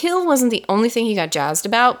 the kill wasn't the only thing he got jazzed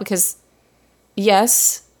about, because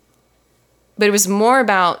yes, but it was more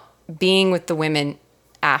about being with the women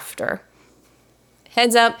after.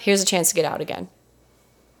 Heads up, here's a chance to get out again.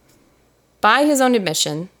 By his own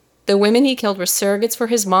admission, the women he killed were surrogates for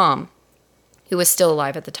his mom, who was still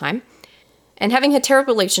alive at the time, and having had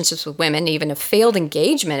terrible relationships with women, even a failed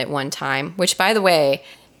engagement at one time, which, by the way,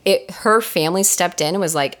 her family stepped in and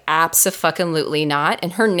was like, abso-fucking-lutely not,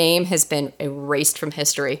 and her name has been erased from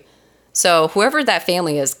history. So whoever that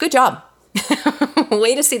family is, good job.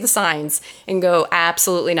 Way to see the signs and go,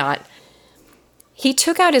 absolutely not. He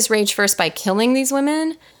took out his rage first by killing these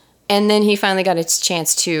women, and then he finally got his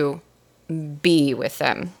chance to be with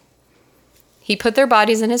them. He put their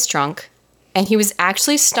bodies in his trunk, and he was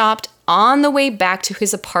actually stopped on the way back to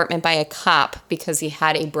his apartment by a cop because he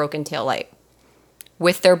had a broken taillight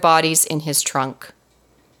with their bodies in his trunk.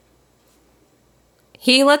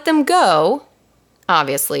 He let them go,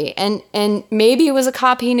 obviously, and maybe it was a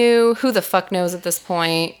cop he knew. Who the fuck knows at this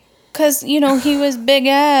point? Because, he was Big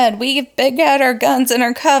Ed. We give Big Ed our guns and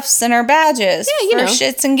our cuffs and our badges for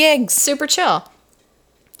shits and gigs. Super chill.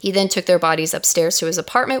 He then took their bodies upstairs to his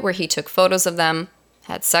apartment where he took photos of them,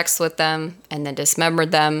 had sex with them, and then dismembered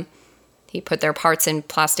them. He put their parts in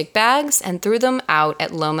plastic bags and threw them out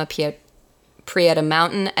at Loma Prieta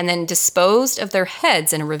Mountain and then disposed of their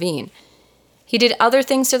heads in a ravine. He did other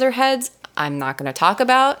things to their heads I'm not going to talk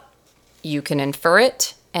about. You can infer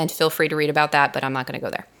it, and feel free to read about that, but I'm not going to go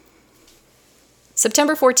there.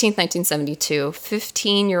 September 14th, 1972,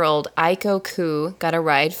 15-year-old Aiko Koo got a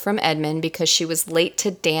ride from Edmond because she was late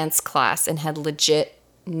to dance class and had legit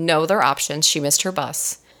no other options. She missed her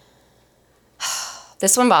bus.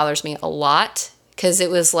 This one bothers me a lot because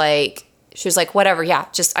it was like, she was like, whatever, yeah,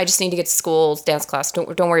 I just need to get to school, dance class,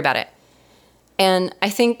 don't worry about it. And I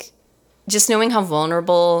think just knowing how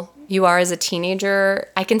vulnerable you are as a teenager,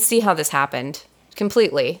 I can see how this happened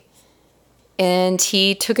completely. And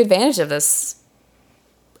he took advantage of this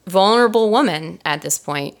vulnerable woman at this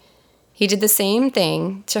point. He did the same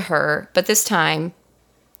thing to her, but this time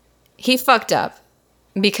he fucked up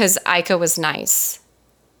because Aiko was nice.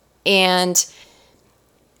 And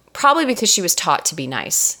probably because she was taught to be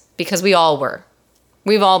nice, because we all were.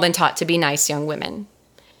 We've all been taught to be nice young women.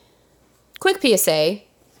 Quick PSA,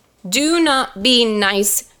 do not be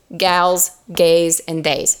nice gals, gays, and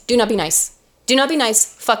theys. Do not be nice. Do not be nice.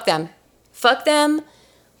 Fuck them. Fuck them.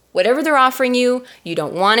 Whatever they're offering you, you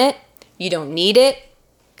don't want it. You don't need it.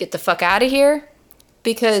 Get the fuck out of here.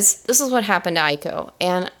 Because this is what happened to Aiko.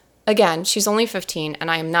 And again, she's only 15,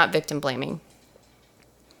 and I am not victim blaming.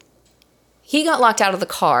 He got locked out of the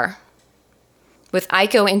car with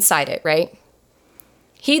Aiko inside it, right?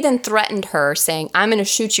 He then threatened her, saying, I'm going to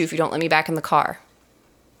shoot you if you don't let me back in the car.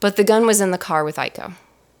 But the gun was in the car with Aiko.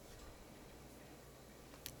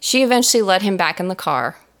 She eventually let him back in the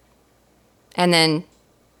car and then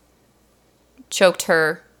choked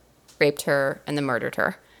her, raped her, and then murdered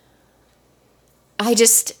her.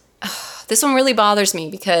 This one really bothers me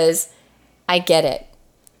because I get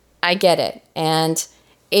it. And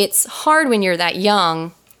it's hard when you're that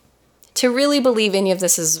young to really believe any of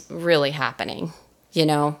this is really happening.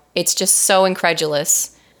 It's just so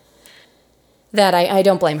incredulous that I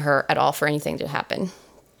don't blame her at all for anything to happen.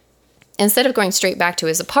 Instead of going straight back to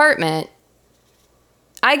his apartment,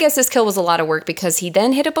 I guess this kill was a lot of work because he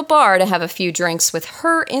then hit up a bar to have a few drinks with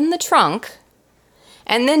her in the trunk,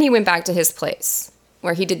 and then he went back to his place,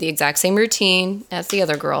 where he did the exact same routine as the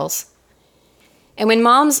other girls. And when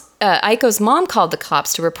Aiko's mom called the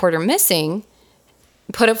cops to report her missing,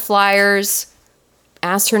 put up flyers,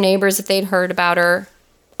 asked her neighbors if they'd heard about her,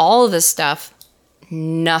 all of this stuff,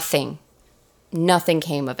 nothing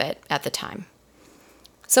came of it at the time.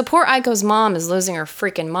 So poor Aiko's mom is losing her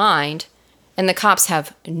freaking mind, and the cops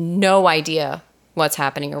have no idea what's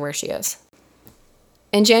happening or where she is.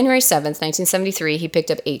 On January 7th, 1973, he picked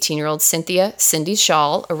up 18-year-old Cindy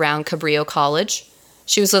Shaw around Cabrillo College.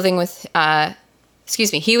 He was living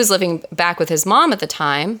back with his mom at the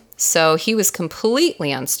time, so he was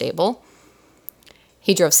completely unstable.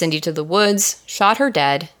 He drove Cindy to the woods, shot her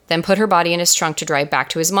dead, then put her body in his trunk to drive back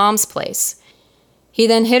to his mom's place. He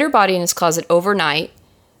then hid her body in his closet overnight,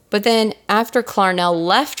 but then after Clarnell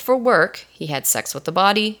left for work, he had sex with the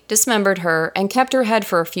body, dismembered her, and kept her head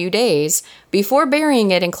for a few days before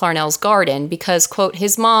burying it in Clarnell's garden because, quote,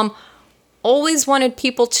 his mom always wanted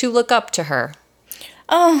people to look up to her.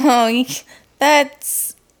 Oh,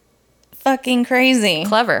 that's fucking crazy.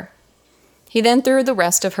 Clever. He then threw the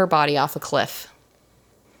rest of her body off a cliff.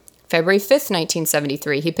 February 5th,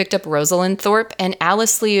 1973, he picked up Rosalind Thorpe and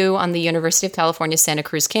Alice Liu on the University of California, Santa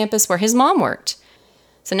Cruz campus where his mom worked.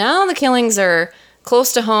 So now the killings are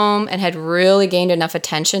close to home and had really gained enough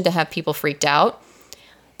attention to have people freaked out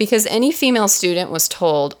because any female student was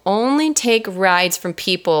told only take rides from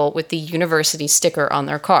people with the university sticker on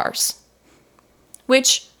their cars.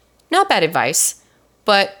 Which, not bad advice,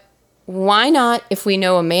 but why not, if we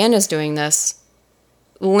know a man is doing this,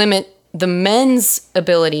 limit the men's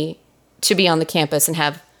ability to be on the campus and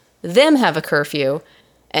have them have a curfew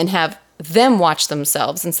and have them watch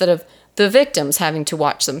themselves instead of the victims having to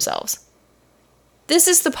watch themselves. This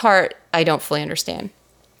is the part I don't fully understand.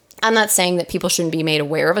 I'm not saying that people shouldn't be made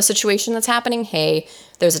aware of a situation that's happening. Hey,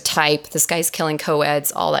 there's a type, this guy's killing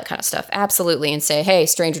co-eds, all that kind of stuff. Absolutely. And say, hey,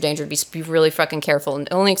 stranger danger, be really fucking careful and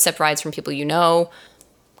only accept rides from people you know.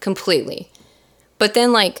 Completely. But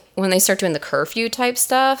then, like, when they start doing the curfew type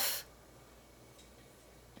stuff,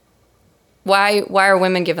 why are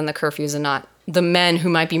women given the curfews and not the men who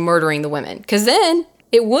might be murdering the women? Because then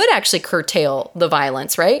it would actually curtail the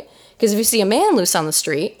violence, right? Because if you see a man loose on the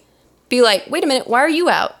street, be like, wait a minute, why are you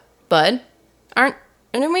out, bud?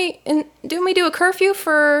 Didn't we do a curfew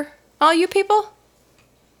for all you people?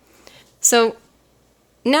 So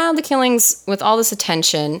now the killings, with all this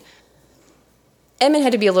attention, Edmund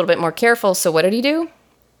had to be a little bit more careful. So what did he do?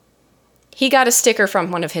 He got a sticker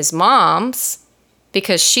from one of his moms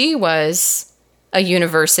because she was a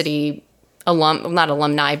university not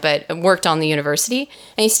alumni, but worked on the university.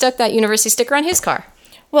 And he stuck that university sticker on his car.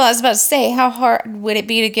 Well, I was about to say, how hard would it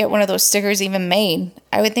be to get one of those stickers even made?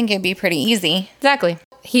 I would think it'd be pretty easy. Exactly.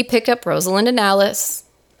 He picked up Rosalind and Alice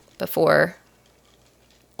before,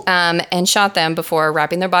 and shot them before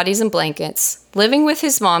wrapping their bodies in blankets. Living with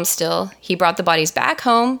his mom still, he brought the bodies back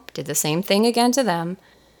home, did the same thing again to them.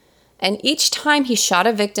 And each time he shot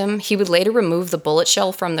a victim, he would later remove the bullet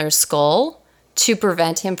shell from their skull to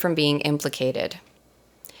prevent him from being implicated.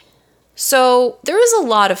 So there is a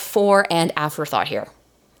lot of fore and afterthought here.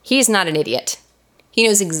 He's not an idiot. He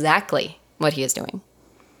knows exactly what he is doing.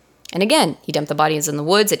 And again, he dumped the bodies in the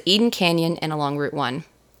woods at Eden Canyon and along Route 1.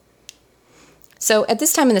 So at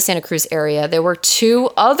this time in the Santa Cruz area, there were two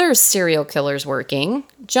other serial killers working,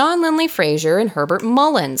 John Lindley Frazier and Herbert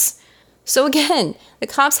Mullins. So again, the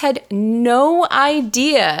cops had no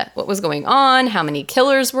idea what was going on, how many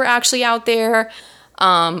killers were actually out there,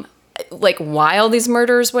 while these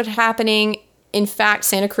murders were happening. In fact,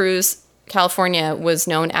 Santa Cruz, California was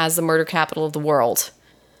known as the murder capital of the world.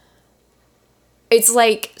 It's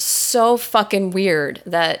like so fucking weird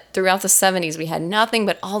that throughout the 70s we had nothing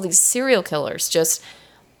but all these serial killers, just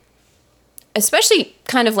especially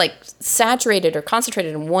kind of like saturated or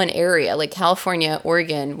concentrated in one area, like California,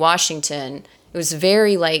 Oregon, Washington. It was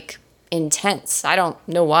very like intense. I don't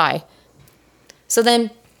know why. So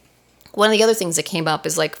then one of the other things that came up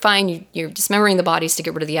is like, fine, you're dismembering the bodies to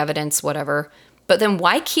get rid of the evidence, whatever. But then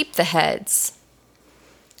why keep the heads?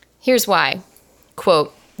 Here's why.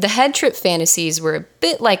 Quote, the head trip fantasies were a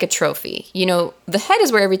bit like a trophy. You know, the head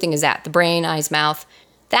is where everything is at. The brain, eyes, mouth.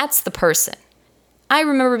 That's the person. I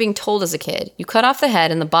remember being told as a kid, you cut off the head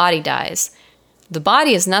and the body dies. The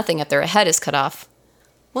body is nothing if their head is cut off.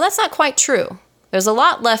 Well, that's not quite true. There's a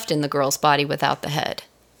lot left in the girl's body without the head.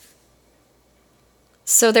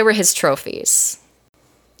 So there were his trophies.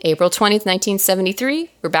 April 20th, 1973,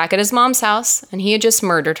 we're back at his mom's house, and he had just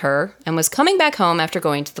murdered her and was coming back home after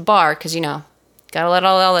going to the bar, because, you know, gotta let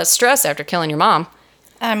all that stress after killing your mom.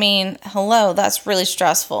 I mean, hello, that's really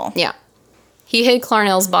stressful. Yeah. He hid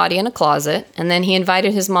Clarnell's body in a closet, and then he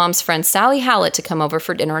invited his mom's friend Sally Hallett to come over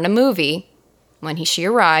for dinner and a movie. When she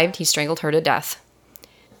arrived, he strangled her to death.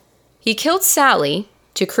 He killed Sally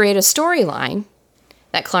to create a storyline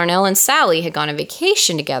that Clarnell and Sally had gone on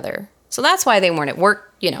vacation together. So that's why they weren't at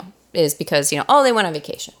work, is because, they went on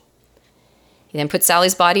vacation. He then put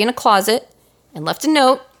Sally's body in a closet and left a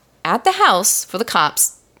note at the house for the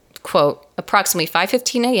cops, quote, approximately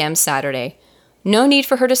 5:15 a.m. Saturday. No need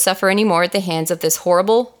for her to suffer anymore at the hands of this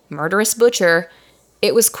horrible, murderous butcher.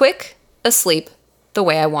 It was quick, asleep, the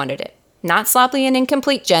way I wanted it. Not sloppy and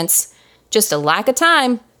incomplete, gents. Just a lack of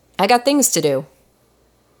time. I got things to do.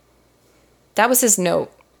 That was his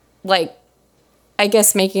note. I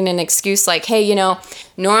guess making an excuse like, hey,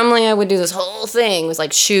 normally I would do this whole thing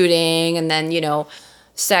with shooting and then,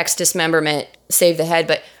 sex, dismemberment, save the head,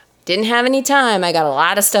 but didn't have any time. I got a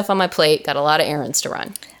lot of stuff on my plate, got a lot of errands to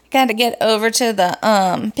run. Got to get over to the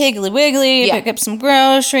Piggly Wiggly, pick up some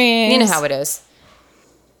groceries. You know how it is.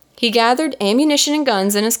 He gathered ammunition and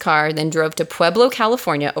guns in his car, then drove to Pueblo,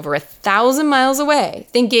 California, over 1,000 miles away,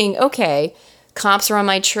 thinking, okay, cops are on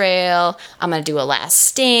my trail. I'm going to do a last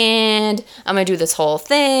stand. I'm going to do this whole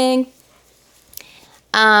thing.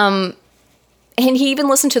 And he even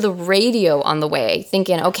listened to the radio on the way,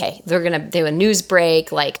 thinking, okay, they're going to do a news break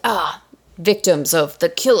victims of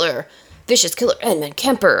the vicious killer Edmund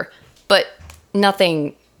Kemper. But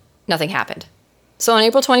nothing happened. So on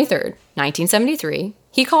April 23rd, 1973,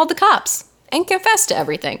 he called the cops and confessed to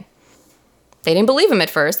everything. They didn't believe him at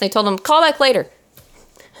first. They told him, call back later.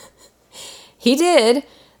 He did,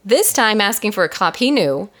 this time asking for a cop he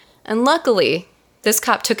knew, and luckily, this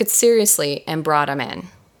cop took it seriously and brought him in.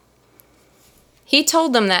 He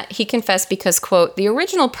told them that he confessed because, quote, the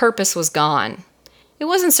original purpose was gone. It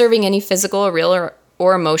wasn't serving any physical or real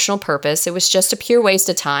or emotional purpose. It was just a pure waste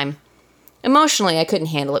of time. Emotionally, I couldn't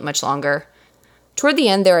handle it much longer. Toward the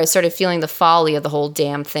end there, I started feeling the folly of the whole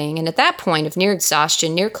damn thing, and at that point of near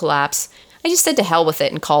exhaustion, near collapse, I just said to hell with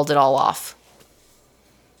it and called it all off.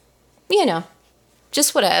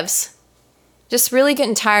 Just whatevs. Just really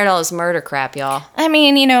getting tired of all this murder crap, y'all. I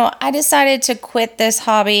mean, I decided to quit this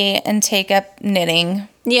hobby and take up knitting.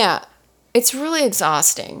 Yeah, it's really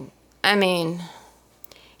exhausting. I mean,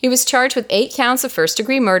 he was charged with 8 counts of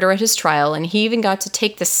first-degree murder at his trial, and he even got to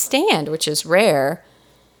take the stand, which is rare.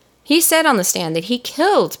 He said on the stand that he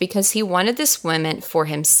killed because he wanted this woman for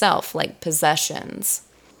himself, like possessions.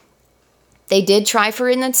 They did try for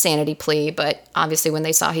an insanity plea, but obviously when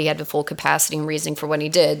they saw he had the full capacity and reasoning for what he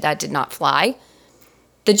did, that did not fly.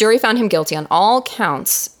 The jury found him guilty on all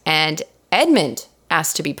counts, and Edmund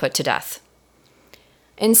asked to be put to death.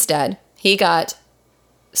 Instead, he got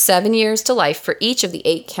 7 years to life for each of the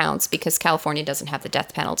 8 counts because California doesn't have the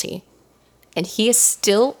death penalty. And he is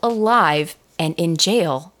still alive and in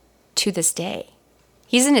jail to this day.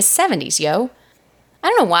 He's in his 70s, yo. I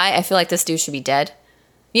don't know why I feel like this dude should be dead.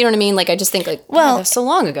 You know what I mean? Like, I just think, like, well, that was so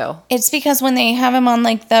long ago. It's because when they have him on,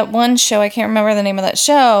 like, that one show, I can't remember the name of that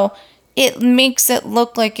show, it makes it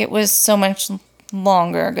look like it was so much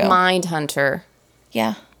longer ago. Mindhunter.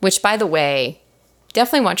 Yeah. Which, by the way,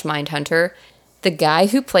 definitely watch Mindhunter. The guy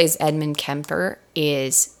who plays Edmund Kemper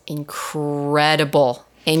is incredible.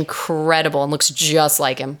 Incredible. And looks just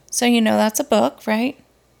like him. So that's a book, right?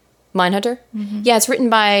 Mindhunter? Mm-hmm. Yeah, it's written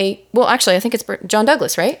by, well, actually, I think it's John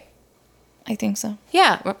Douglas, right? I think so.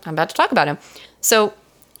 Yeah, I'm about to talk about him. So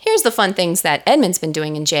here's the fun things that Edmund's been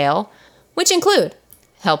doing in jail, which include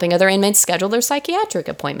helping other inmates schedule their psychiatric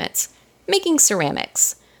appointments, making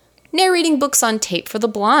ceramics, narrating books on tape for the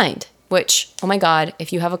blind, which, oh my God,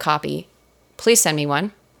 if you have a copy, please send me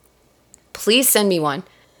one. Please send me one.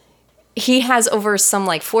 He has over some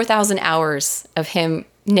 4,000 hours of him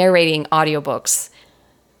narrating audiobooks.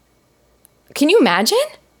 Can you imagine?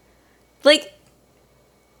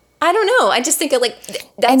 I don't know. I just think that's...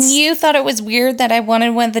 And you thought it was weird that I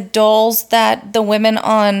wanted one of the dolls that the women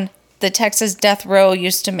on the Texas death row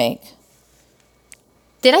used to make.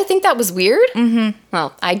 Did I think that was weird? Mm-hmm.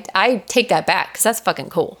 Well, I take that back because that's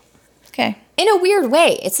fucking cool. Okay. In a weird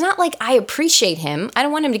way. It's not like I appreciate him. I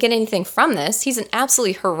don't want him to get anything from this. He's an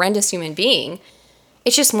absolutely horrendous human being.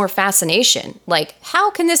 It's just more fascination.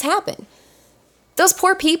 How can this happen? Those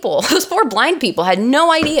poor people, those poor blind people had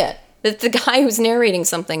no idea that the guy who's narrating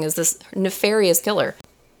something is this nefarious killer.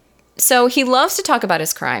 So he loves to talk about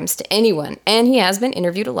his crimes to anyone, and he has been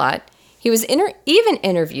interviewed a lot. He was even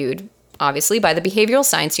interviewed, obviously, by the Behavioral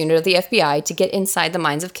Science Unit of the FBI to get inside the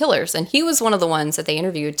minds of killers. And he was one of the ones that they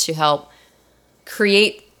interviewed to help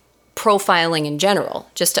create profiling in general,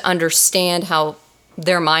 just to understand how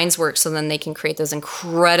their minds work so then they can create those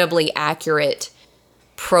incredibly accurate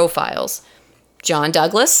profiles. John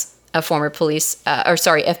Douglas, a former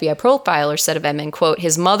FBI profiler, said of Edmund, quote,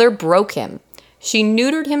 "His mother broke him. She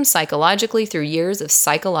neutered him psychologically through years of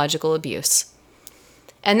psychological abuse."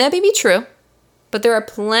 And that may be true, but there are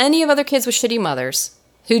plenty of other kids with shitty mothers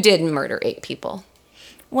who didn't murder 8 people.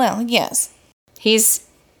 Well, yes. He's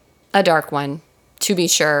a dark one, to be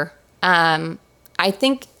sure. I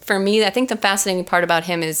think, for me, the fascinating part about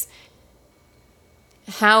him is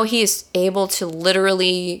how he is able to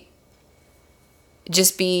literally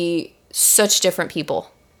just be such different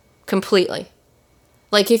people. Completely.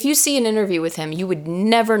 If you see an interview with him, you would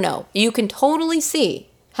never know. You can totally see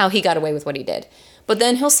how he got away with what he did. But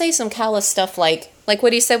then he'll say some callous stuff like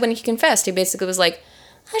what he said when he confessed. He basically was like,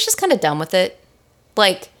 I was just kind of done with it.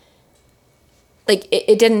 It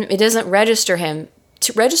doesn't register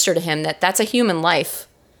to him that that's a human life.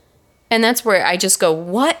 And that's where I just go,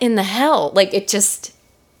 what in the hell?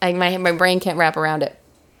 My brain can't wrap around it.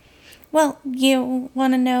 Well, you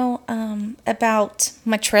want to know about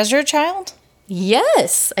my treasure child?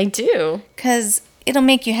 Yes, I do. Because it'll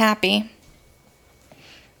make you happy.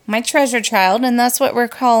 My treasure child, and that's what we're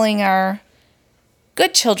calling our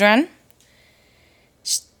good children.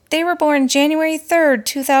 They were born January 3rd,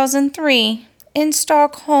 2003, in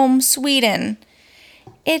Stockholm, Sweden.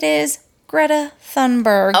 It is Greta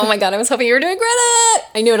Thunberg. Oh my God, I was hoping you were doing Greta.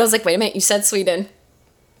 I knew it. I was like, wait a minute, you said Sweden.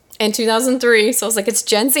 In 2003, so I was like, it's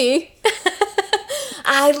Gen Z.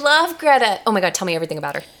 I love Greta. Oh my God, tell me everything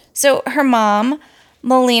about her. So her mom,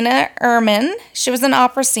 Melina Ehrman, she was an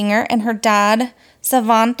opera singer, and her dad,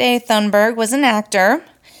 Svante Thunberg, was an actor.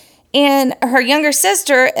 And her younger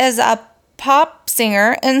sister is a pop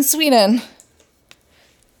singer in Sweden.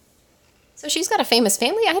 So she's got a famous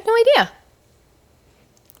family? I had no idea.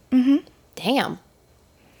 Mm-hmm. Damn.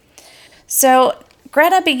 So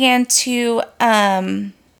Greta began to...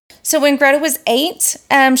 So when Greta was 8,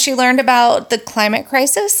 she learned about the climate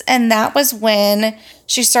crisis, and that was when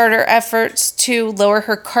she started her efforts to lower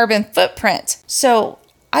her carbon footprint. So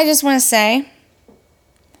I just want to say,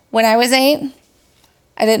 when I was 8,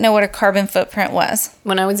 I didn't know what a carbon footprint was.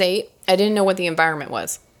 When I was 8, I didn't know what the environment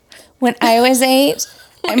was. When I was 8,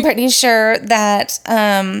 I'm pretty sure that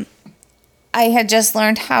I had just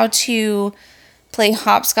learned how to play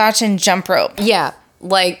hopscotch and jump rope. Yeah,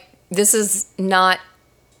 like this is not...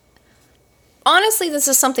 Honestly, this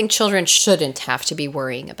is something children shouldn't have to be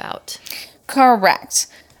worrying about. Correct.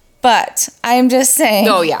 But I'm just saying.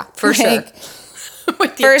 Oh, yeah, for sure.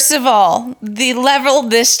 First of all, the level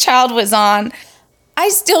this child was on, I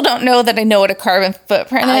still don't know that I know what a carbon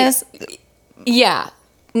footprint is. Yeah.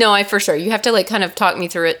 No, I for sure. You have to like kind of talk me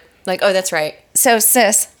through it. Like, oh, that's right. So,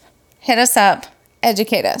 sis, hit us up,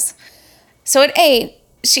 educate us. So at 8,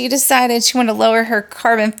 she decided she wanted to lower her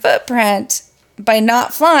carbon footprint by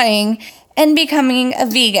not flying and becoming a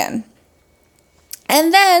vegan.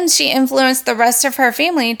 And then she influenced the rest of her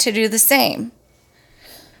family to do the same.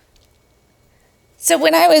 So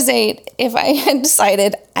when I was 8, if I had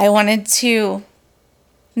decided I wanted to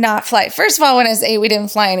not fly, first of all, when I was 8, we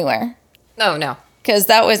didn't fly anywhere. Oh, no. Because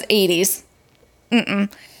that was 80s.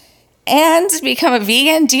 And become a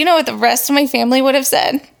vegan, do you know what the rest of my family would have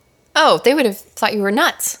said? Oh, they would have thought you were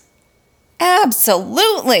nuts.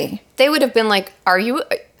 Absolutely. They would have been like, are you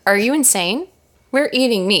insane? We're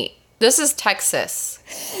eating meat. This is Texas.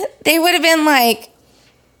 They would have been like,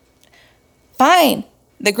 fine,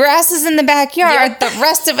 the grass is in the backyard. Yep. The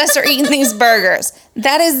rest of us are eating these burgers.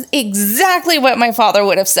 That is exactly what my father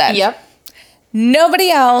would have said. Yep. Nobody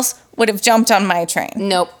else would have jumped on my train.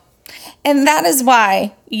 Nope. And that is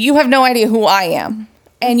why you have no idea who I am.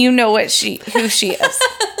 And you know who she is.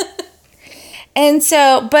 And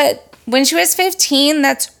so, but when she was 15,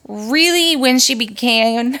 that's really when she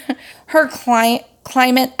began her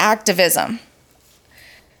climate activism.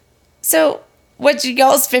 So, what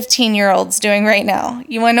y'all's 15-year-olds doing right now?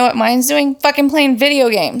 You want to know what mine's doing? Fucking playing video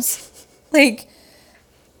games. Like,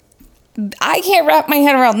 I can't wrap my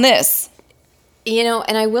head around this. You know,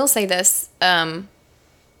 and I will say this,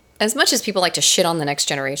 as much as people like to shit on the next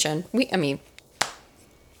generation,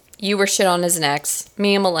 you were shit on as an X,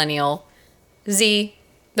 me a millennial, Z,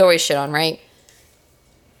 they're always shit on, right?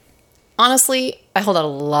 Honestly, I hold out a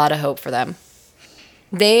lot of hope for them.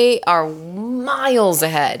 They are miles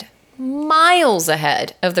ahead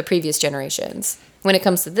of the previous generations when it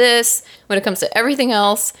comes to this, when it comes to everything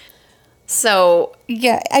else. So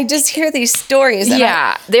yeah, I just hear these stories. And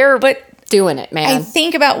they're doing it, man. I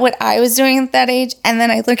think about what I was doing at that age, and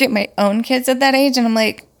then I look at my own kids at that age, and I'm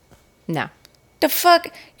like, no. The fuck?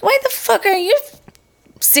 Why the fuck are you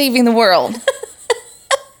saving the world?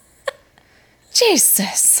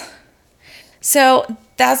 Jesus. So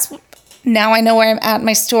that's... Now I know where I'm at in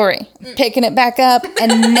my story. Picking it back up,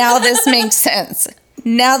 and now this makes sense.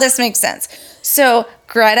 So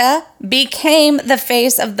Greta became the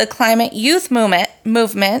face of the climate youth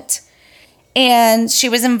movement, and she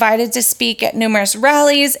was invited to speak at numerous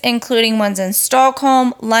rallies, including ones in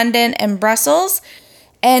Stockholm, London, and Brussels.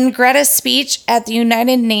 And Greta's speech at the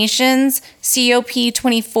United Nations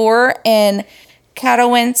COP24 in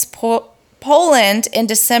Katowice, Poland in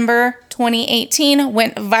December 2018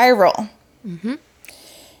 went viral. Mm-hmm.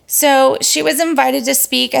 So she was invited to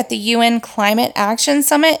speak at the UN Climate Action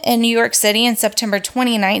Summit in New York City in September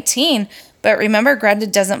 2019. But remember, Greta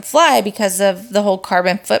doesn't fly because of the whole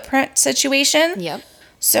carbon footprint situation. Yep.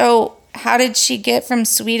 So how did she get from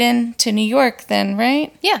Sweden to New York then,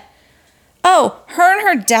 right? Yeah. Oh, her and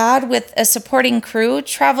her dad with a supporting crew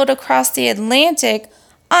traveled across the Atlantic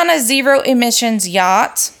on a zero emissions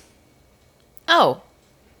yacht. Oh,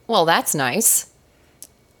 well, that's nice.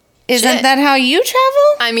 Isn't that how you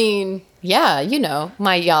travel? I mean, yeah, you know,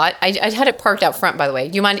 my yacht. I had it parked out front, by the way.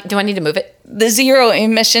 Do I need to move it? The zero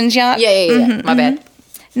emissions yacht? Yeah. Mm-hmm, my bad.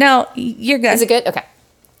 No, you're good. Is it good? Okay.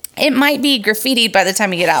 It might be graffitied by the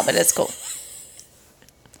time you get out, but it's cool.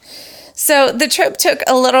 So the trip took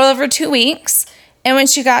a little over 2 weeks. And when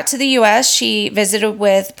she got to the U.S., she visited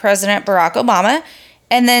with President Barack Obama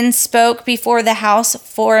and then spoke before the House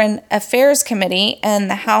Foreign Affairs Committee and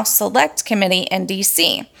the House Select Committee in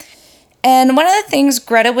D.C. And one of the things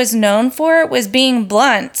Greta was known for was being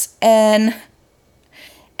blunt and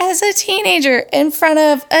as a teenager in front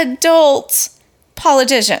of adult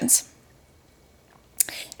politicians.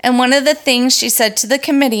 And one of the things she said to the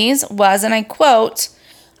committees was, and I quote,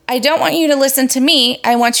 "I don't want you to listen to me.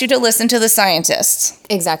 I want you to listen to the scientists."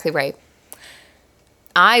 Exactly right.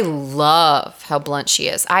 I love how blunt she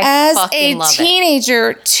is. As fucking love it. As a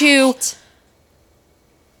teenager to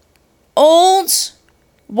old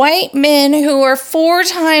white men who are 4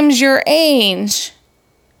 times your age.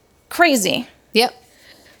 Crazy. Yep.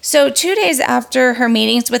 So 2 days after her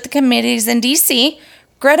meetings with the committees in D.C.,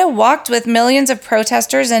 Greta walked with millions of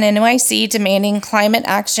protesters in NYC demanding climate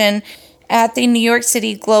action at the New York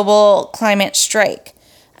City Global Climate Strike.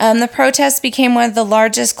 The protest became one of the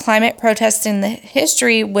largest climate protests in the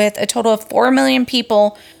history, with a total of 4 million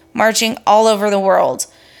people marching all over the world.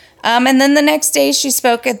 And then the next day, she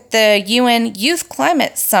spoke at the UN Youth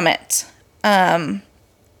Climate Summit.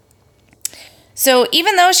 So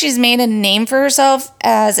even though she's made a name for herself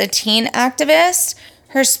as a teen activist,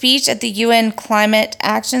 her speech at the UN Climate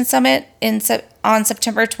Action Summit on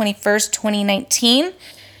September 21st, 2019,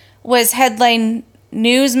 was headline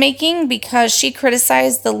news-making because she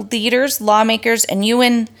criticized the leaders, lawmakers, and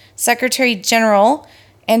UN Secretary General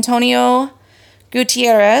Antonio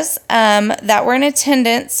Guterres that were in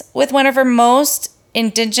attendance with one of her most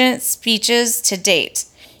indignant speeches to date.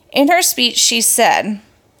 In her speech, she said,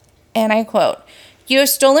 and I quote, "You have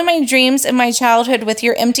stolen my dreams and my childhood with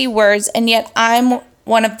your empty words, and yet I'm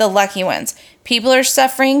one of the lucky ones. People are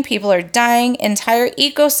suffering, people are dying, entire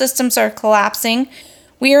ecosystems are collapsing.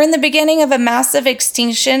 We are in the beginning of a massive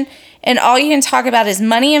extinction, and all you can talk about is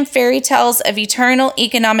money and fairy tales of eternal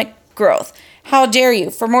economic growth. How dare you?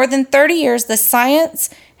 For more than 30 years, the science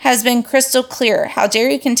has been crystal clear. How dare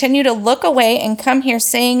you continue to look away and come here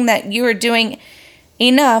saying that you are doing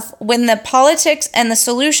enough when the politics and the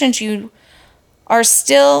solutions you are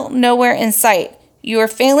still nowhere in sight. You are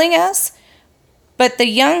failing us, but the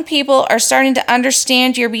young people are starting to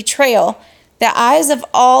understand your betrayal. The eyes of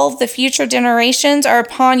all the future generations are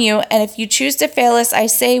upon you, and if you choose to fail us, I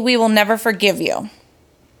say we will never forgive you."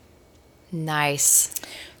 Nice.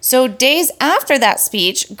 So days after that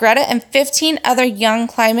speech, Greta and 15 other young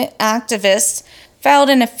climate activists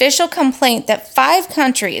filed an official complaint that 5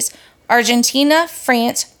 countries, Argentina,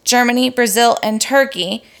 France, Germany, Brazil, and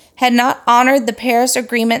Turkey, had not honored the Paris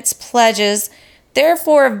Agreement's pledges,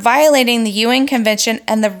 therefore violating the UN Convention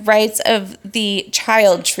and the rights of the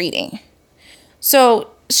Child Treaty. So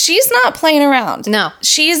she's not playing around. No.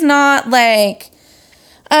 She's not like,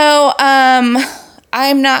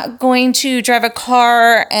 I'm not going to drive a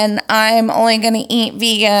car and I'm only going to eat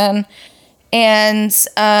vegan. And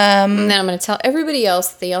then I'm going to tell everybody else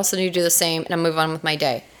that they also need to do the same, and I'll move on with my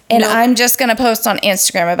day. And I'm just going to post on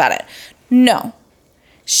Instagram about it. No.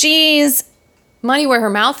 She's money where her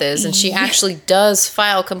mouth is, and she actually does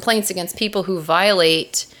file complaints against people who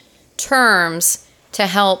violate terms to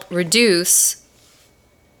help reduce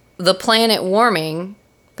the planet warming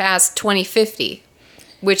past 2050,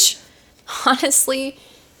 which honestly,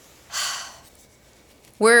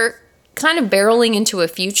 we're kind of barreling into a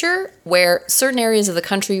future where certain areas of the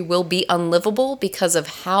country will be unlivable because of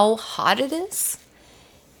how hot it is.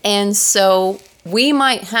 And so we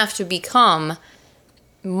might have to become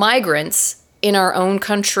migrants in our own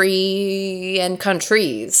country and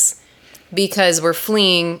countries because we're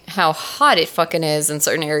fleeing how hot it fucking is in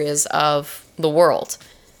certain areas of the world.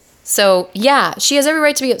 So yeah, she has every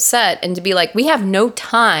right to be upset and to be like, we have no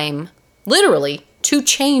time, literally, to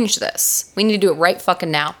change this. We need to do it right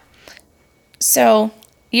fucking now. So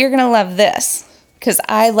you're going to love this, because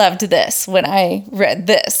I loved this when I read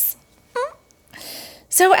this.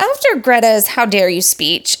 So after Greta's "How dare you"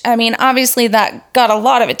 speech, I mean, obviously that got a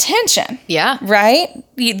lot of attention. Yeah. Right?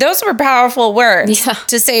 Those were powerful words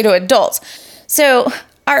to say to adults. So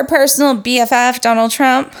our personal BFF, Donald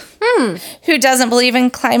Trump, who doesn't believe in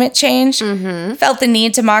climate change, felt the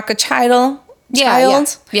need to mock a child.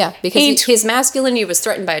 Yeah, because his masculinity was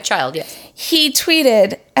threatened by a child, yes. He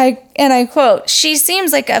tweeted, and I quote, "She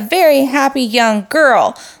seems like a very happy young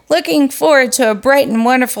girl, looking forward to a bright and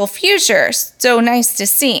wonderful future. So nice to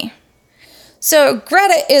see." So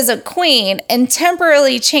Greta is a queen and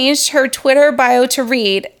temporarily changed her Twitter bio to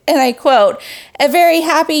read, and I quote, "A very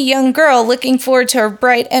happy young girl looking forward to a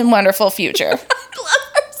bright and wonderful future." I love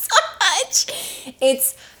her so much.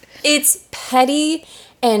 It's petty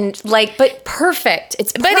and but perfect.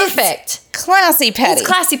 It's perfect. But it's classy petty. It's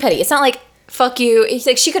classy petty. It's not like, fuck you. It's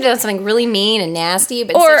like she could have done something really mean and nasty,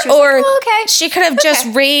 but or she was like, oh, okay. She could have just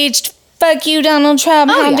raged, "Fuck you, Donald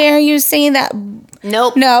Trump. How dare you say that?"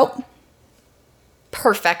 Nope.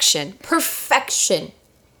 Perfection.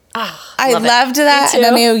 I loved that, and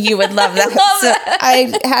I knew you would love that.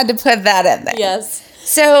 I had to put that in there. Yes.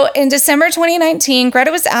 So in December 2019,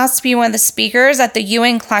 Greta was asked to be one of the speakers at the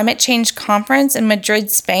UN Climate Change Conference in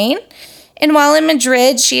Madrid, Spain. And while in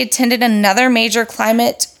Madrid, she attended another major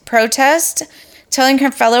climate protest, telling her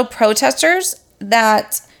fellow protesters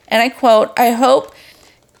that, and I quote,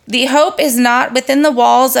 the hope is not within the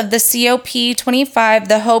walls of the COP25.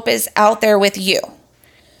 The hope is out there with you."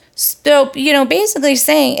 So, basically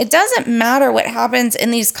saying it doesn't matter what happens in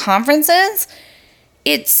these conferences.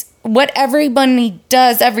 It's what everybody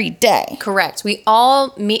does every day. Correct.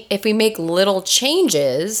 If we make little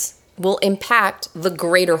changes, will impact the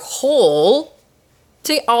greater whole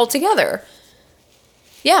all together.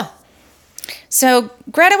 Yeah. So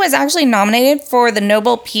Greta was actually nominated for the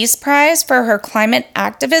Nobel Peace Prize for her climate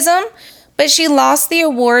activism, but she lost the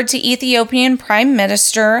award to Ethiopian Prime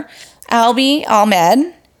Minister Abiy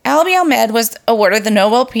Ahmed. Abiy Ahmed was awarded the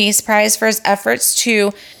Nobel Peace Prize for his efforts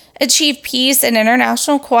to achieve peace and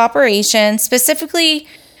international cooperation, specifically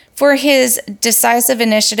for his decisive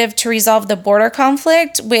initiative to resolve the border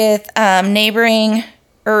conflict with neighboring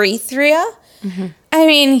Eritrea. Mm-hmm. I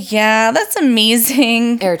mean, yeah, that's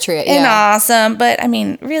amazing. Eritrea, and awesome. But I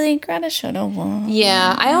mean, really, Greta should have won.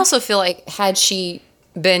 Yeah, I also feel like had she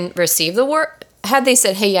received the award, had they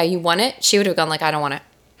said, "Hey, yeah, you won it," she would have gone like, "I don't want it."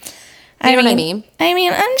 You know what I mean? I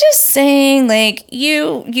mean, I'm just saying, like,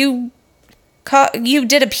 you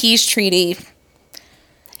did a peace treaty.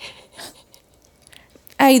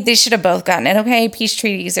 They should have both gotten it, okay? Peace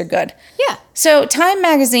treaties are good. Yeah. So Time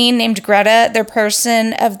Magazine named Greta their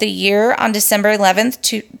Person of the Year on December 11th,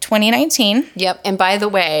 2019. Yep. And by the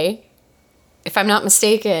way, if I'm not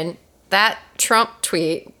mistaken, that Trump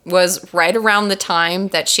tweet was right around the time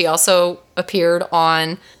that she also appeared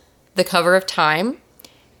on the cover of Time.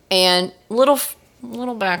 And little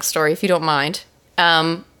backstory, if you don't mind.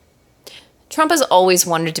 Trump has always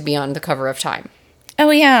wanted to be on the cover of Time. Oh,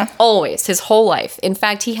 yeah. Always, his whole life. In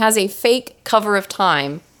fact, he has a fake cover of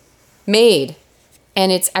Time made,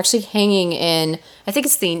 and it's actually hanging in, I think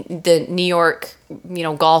it's the New York,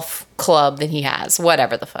 golf club that he has,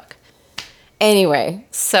 whatever the fuck. Anyway,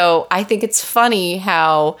 so I think it's funny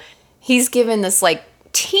how he's given this, like,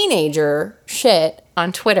 teenager shit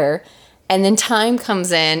on Twitter, and then Time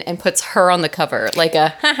comes in and puts her on the cover, like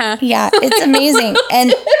a, haha. Yeah, it's amazing.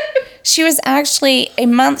 And she was actually a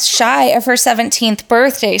month shy of her 17th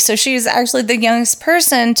birthday, so she was actually the youngest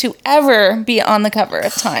person to ever be on the cover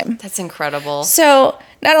of Time. That's incredible. So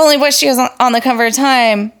not only was she on the cover of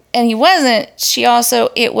Time, and he wasn't,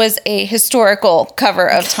 it was a historical cover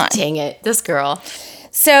of Time. Dang it, this girl.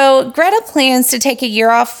 So Greta plans to take a year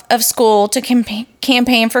off of school to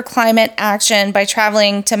campaign for climate action by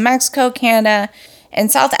traveling to Mexico, Canada,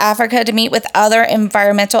 and South Africa to meet with other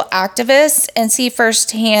environmental activists and see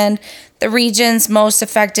firsthand the regions most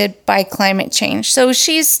affected by climate change. So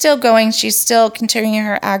she's still going. She's still continuing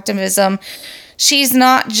her activism. She's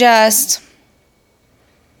not just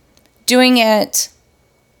doing it,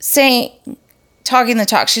 talking the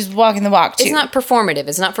talk. She's walking the walk, too. It's not performative.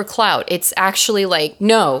 It's not for clout. It's actually like,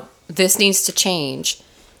 no, this needs to change.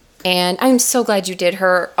 And I'm so glad you did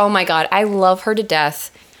her. Oh, my God. I love her to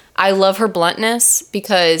death. I love her bluntness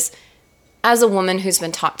because as a woman who's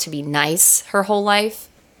been taught to be nice her whole life,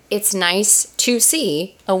 it's nice to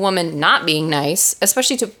see a woman not being nice,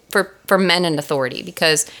 especially for men in authority,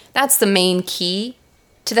 because that's the main key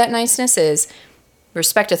to that niceness is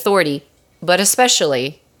respect authority, but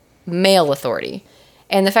especially male authority.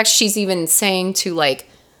 And the fact she's even saying to, like,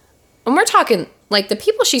 when we're talking, like, the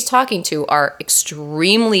people she's talking to are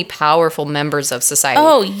extremely powerful members of society.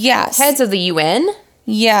 Oh, yes. Heads of the UN.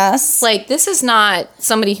 Yes. Like, this is not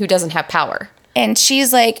somebody who doesn't have power. And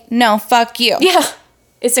she's like, no, fuck you. Yeah.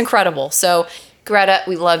 It's incredible. So, Greta,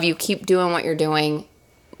 we love you. Keep doing what you're doing.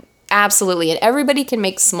 Absolutely. And everybody can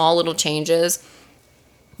make small little changes.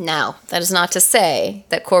 Now, that is not to say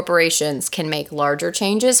that corporations can make larger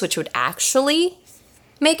changes, which would actually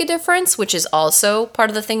make a difference, which is also part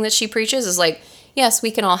of the thing that she preaches is like, yes, we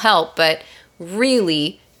can all help, but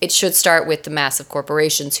really it should start with the massive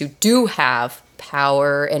corporations who do have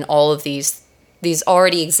power and all of these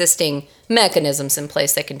already existing mechanisms in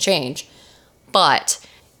place that can change. But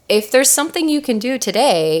if there's something you can do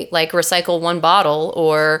today, like recycle one bottle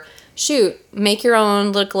or make your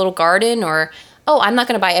own little garden or, oh, I'm not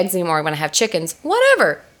going to buy eggs anymore when I have chickens,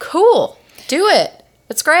 whatever, cool, do it.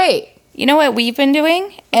 It's great. You know what we've been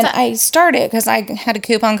doing? And I started because I had a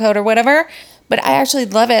coupon code or whatever, but I actually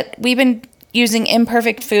love it. We've been using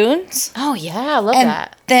Imperfect Foods. Oh, yeah, I love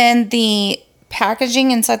that. Then the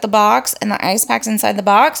packaging inside the box and the ice packs inside the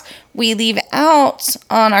box, we leave out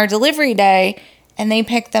on our delivery day and they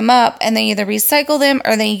pick them up and they either recycle them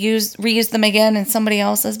or they reuse them again in somebody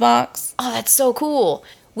else's box. Oh, that's so cool.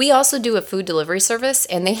 We also do a food delivery service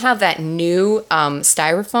and they have that new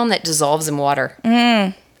styrofoam that dissolves in water.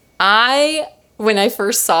 When I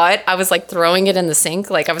first saw it, I was like throwing it in the sink.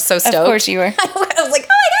 Like I was so stoked. Of course you were. I was like,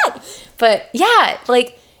 oh my God. But yeah,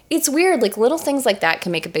 like it's weird. Like little things like that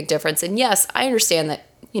can make a big difference. And yes, I understand that,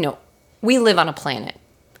 we live on a planet.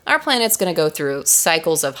 Our planet's going to go through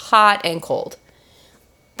cycles of hot and cold.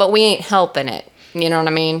 But we ain't helping it. You know what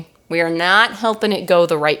I mean? We are not helping it go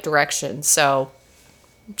the right direction. So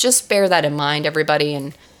just bear that in mind, everybody,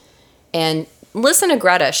 and listen to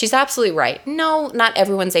Greta. She's absolutely right. No, not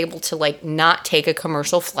everyone's able to like not take a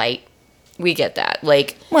commercial flight. We get that.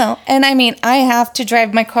 Like, well, and I mean, I have to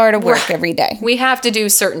drive my car to work every day. We have to do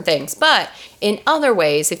certain things. But in other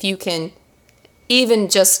ways, if you can, even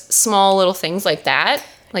just small little things like that,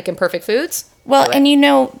 like Imperfect Foods. Well, and you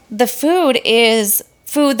know, the food is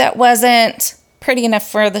food that wasn't pretty enough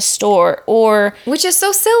for the store, or which is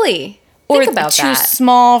so silly. Or Think about too that.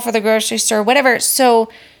 small for the grocery store, whatever. So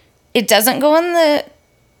it doesn't go in the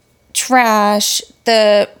trash.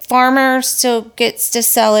 The farmer still gets to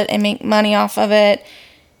sell it and make money off of it.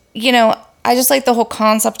 You know, I just like the whole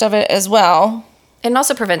concept of it as well. It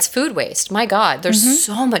also prevents food waste. My God, there's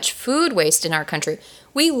so much food waste in our country.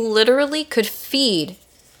 We literally could feed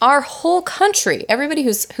our whole country, everybody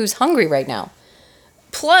who's hungry right now,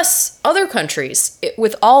 plus other countries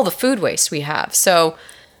with all the food waste we have. So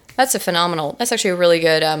that's actually a really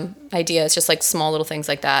good idea. It's just like small little things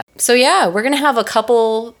like that. So yeah, we're going to have a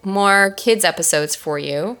couple more kids episodes for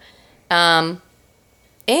you.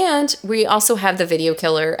 And we also have the Video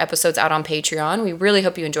Killer episodes out on Patreon. We really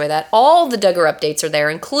hope you enjoy that. All the Duggar updates are there,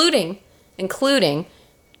 including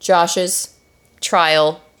Josh's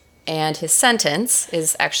trial and his sentence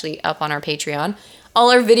is actually up on our Patreon.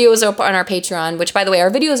 All our videos are up on our Patreon, which, by the way,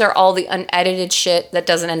 our videos are all the unedited shit that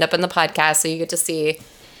doesn't end up in the podcast, so you get to see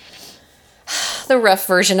the rough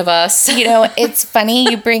version of us. You know, it's funny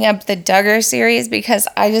you bring up the Duggar series because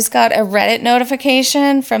I just got a Reddit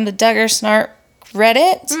notification from the Duggar Snark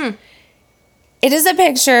Reddit. It is a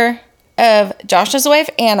picture of Josh's wife,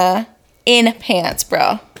 Anna, in pants,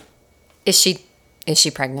 bro. Is she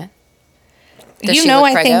pregnant?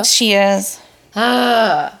 I think she is.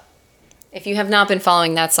 If you have not been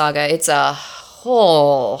following that saga, it's a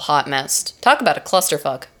whole hot mess. Talk about a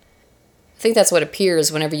clusterfuck. I think that's what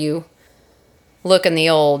appears whenever you look in the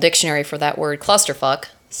old dictionary for that word, clusterfuck.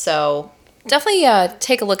 So definitely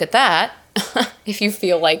take a look at that if you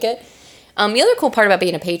feel like it. The other cool part about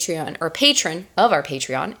being a Patreon or a patron of our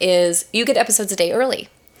Patreon is you get episodes a day early.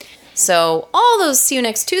 So all those See You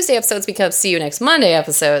Next Tuesday episodes become See You Next Monday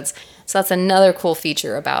episodes. So that's another cool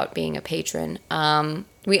feature about being a patron.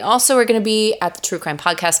 We also are going to be at the True Crime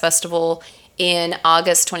Podcast Festival in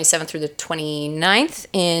August 27th through the 29th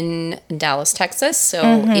in Dallas, Texas.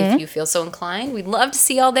 So if you feel so inclined, we'd love to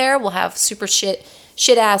see y'all there. We'll have super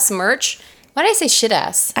shit-ass merch. Why did I say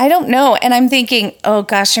shit-ass? I don't know. And I'm thinking, oh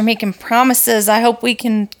gosh, you're making promises I hope we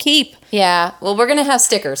can keep. Yeah. Well, we're going to have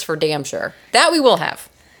stickers for damn sure. That we will have.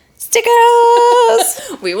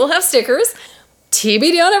 Stickers! We will have stickers.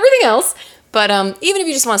 TBD on everything else. But even if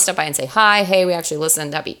you just want to stop by and say, hi, hey, we actually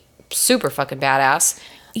listened, that'd be super fucking badass.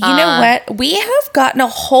 You know what? We have gotten a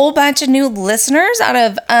whole bunch of new listeners out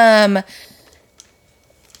of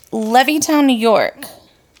Levittown, New York.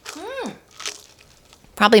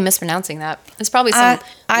 Probably mispronouncing that. It's probably some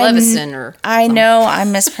Levison or I know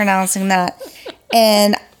I'm mispronouncing that.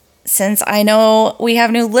 And since I know we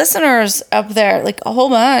have new listeners up there, like a whole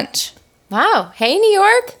bunch. Wow. Hey, New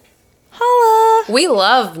York. Holla. We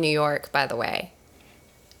love New York, by the way.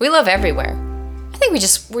 We love everywhere. I think we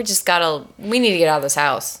need to get out of this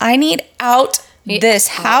house. I need out this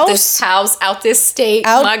house. This house, out this state.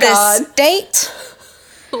 Out My this God. state.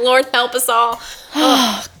 Lord help us all.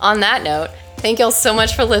 On that note, thank y'all so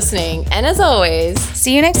much for listening. And as always,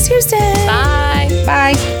 see you next Tuesday. Bye.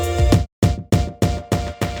 Bye.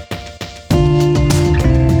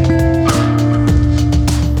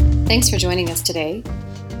 Thanks for joining us today.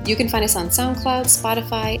 You can find us on SoundCloud,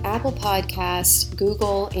 Spotify, Apple Podcasts,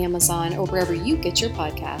 Google, Amazon, or wherever you get your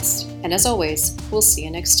podcast. And as always, we'll see you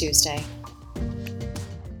next Tuesday.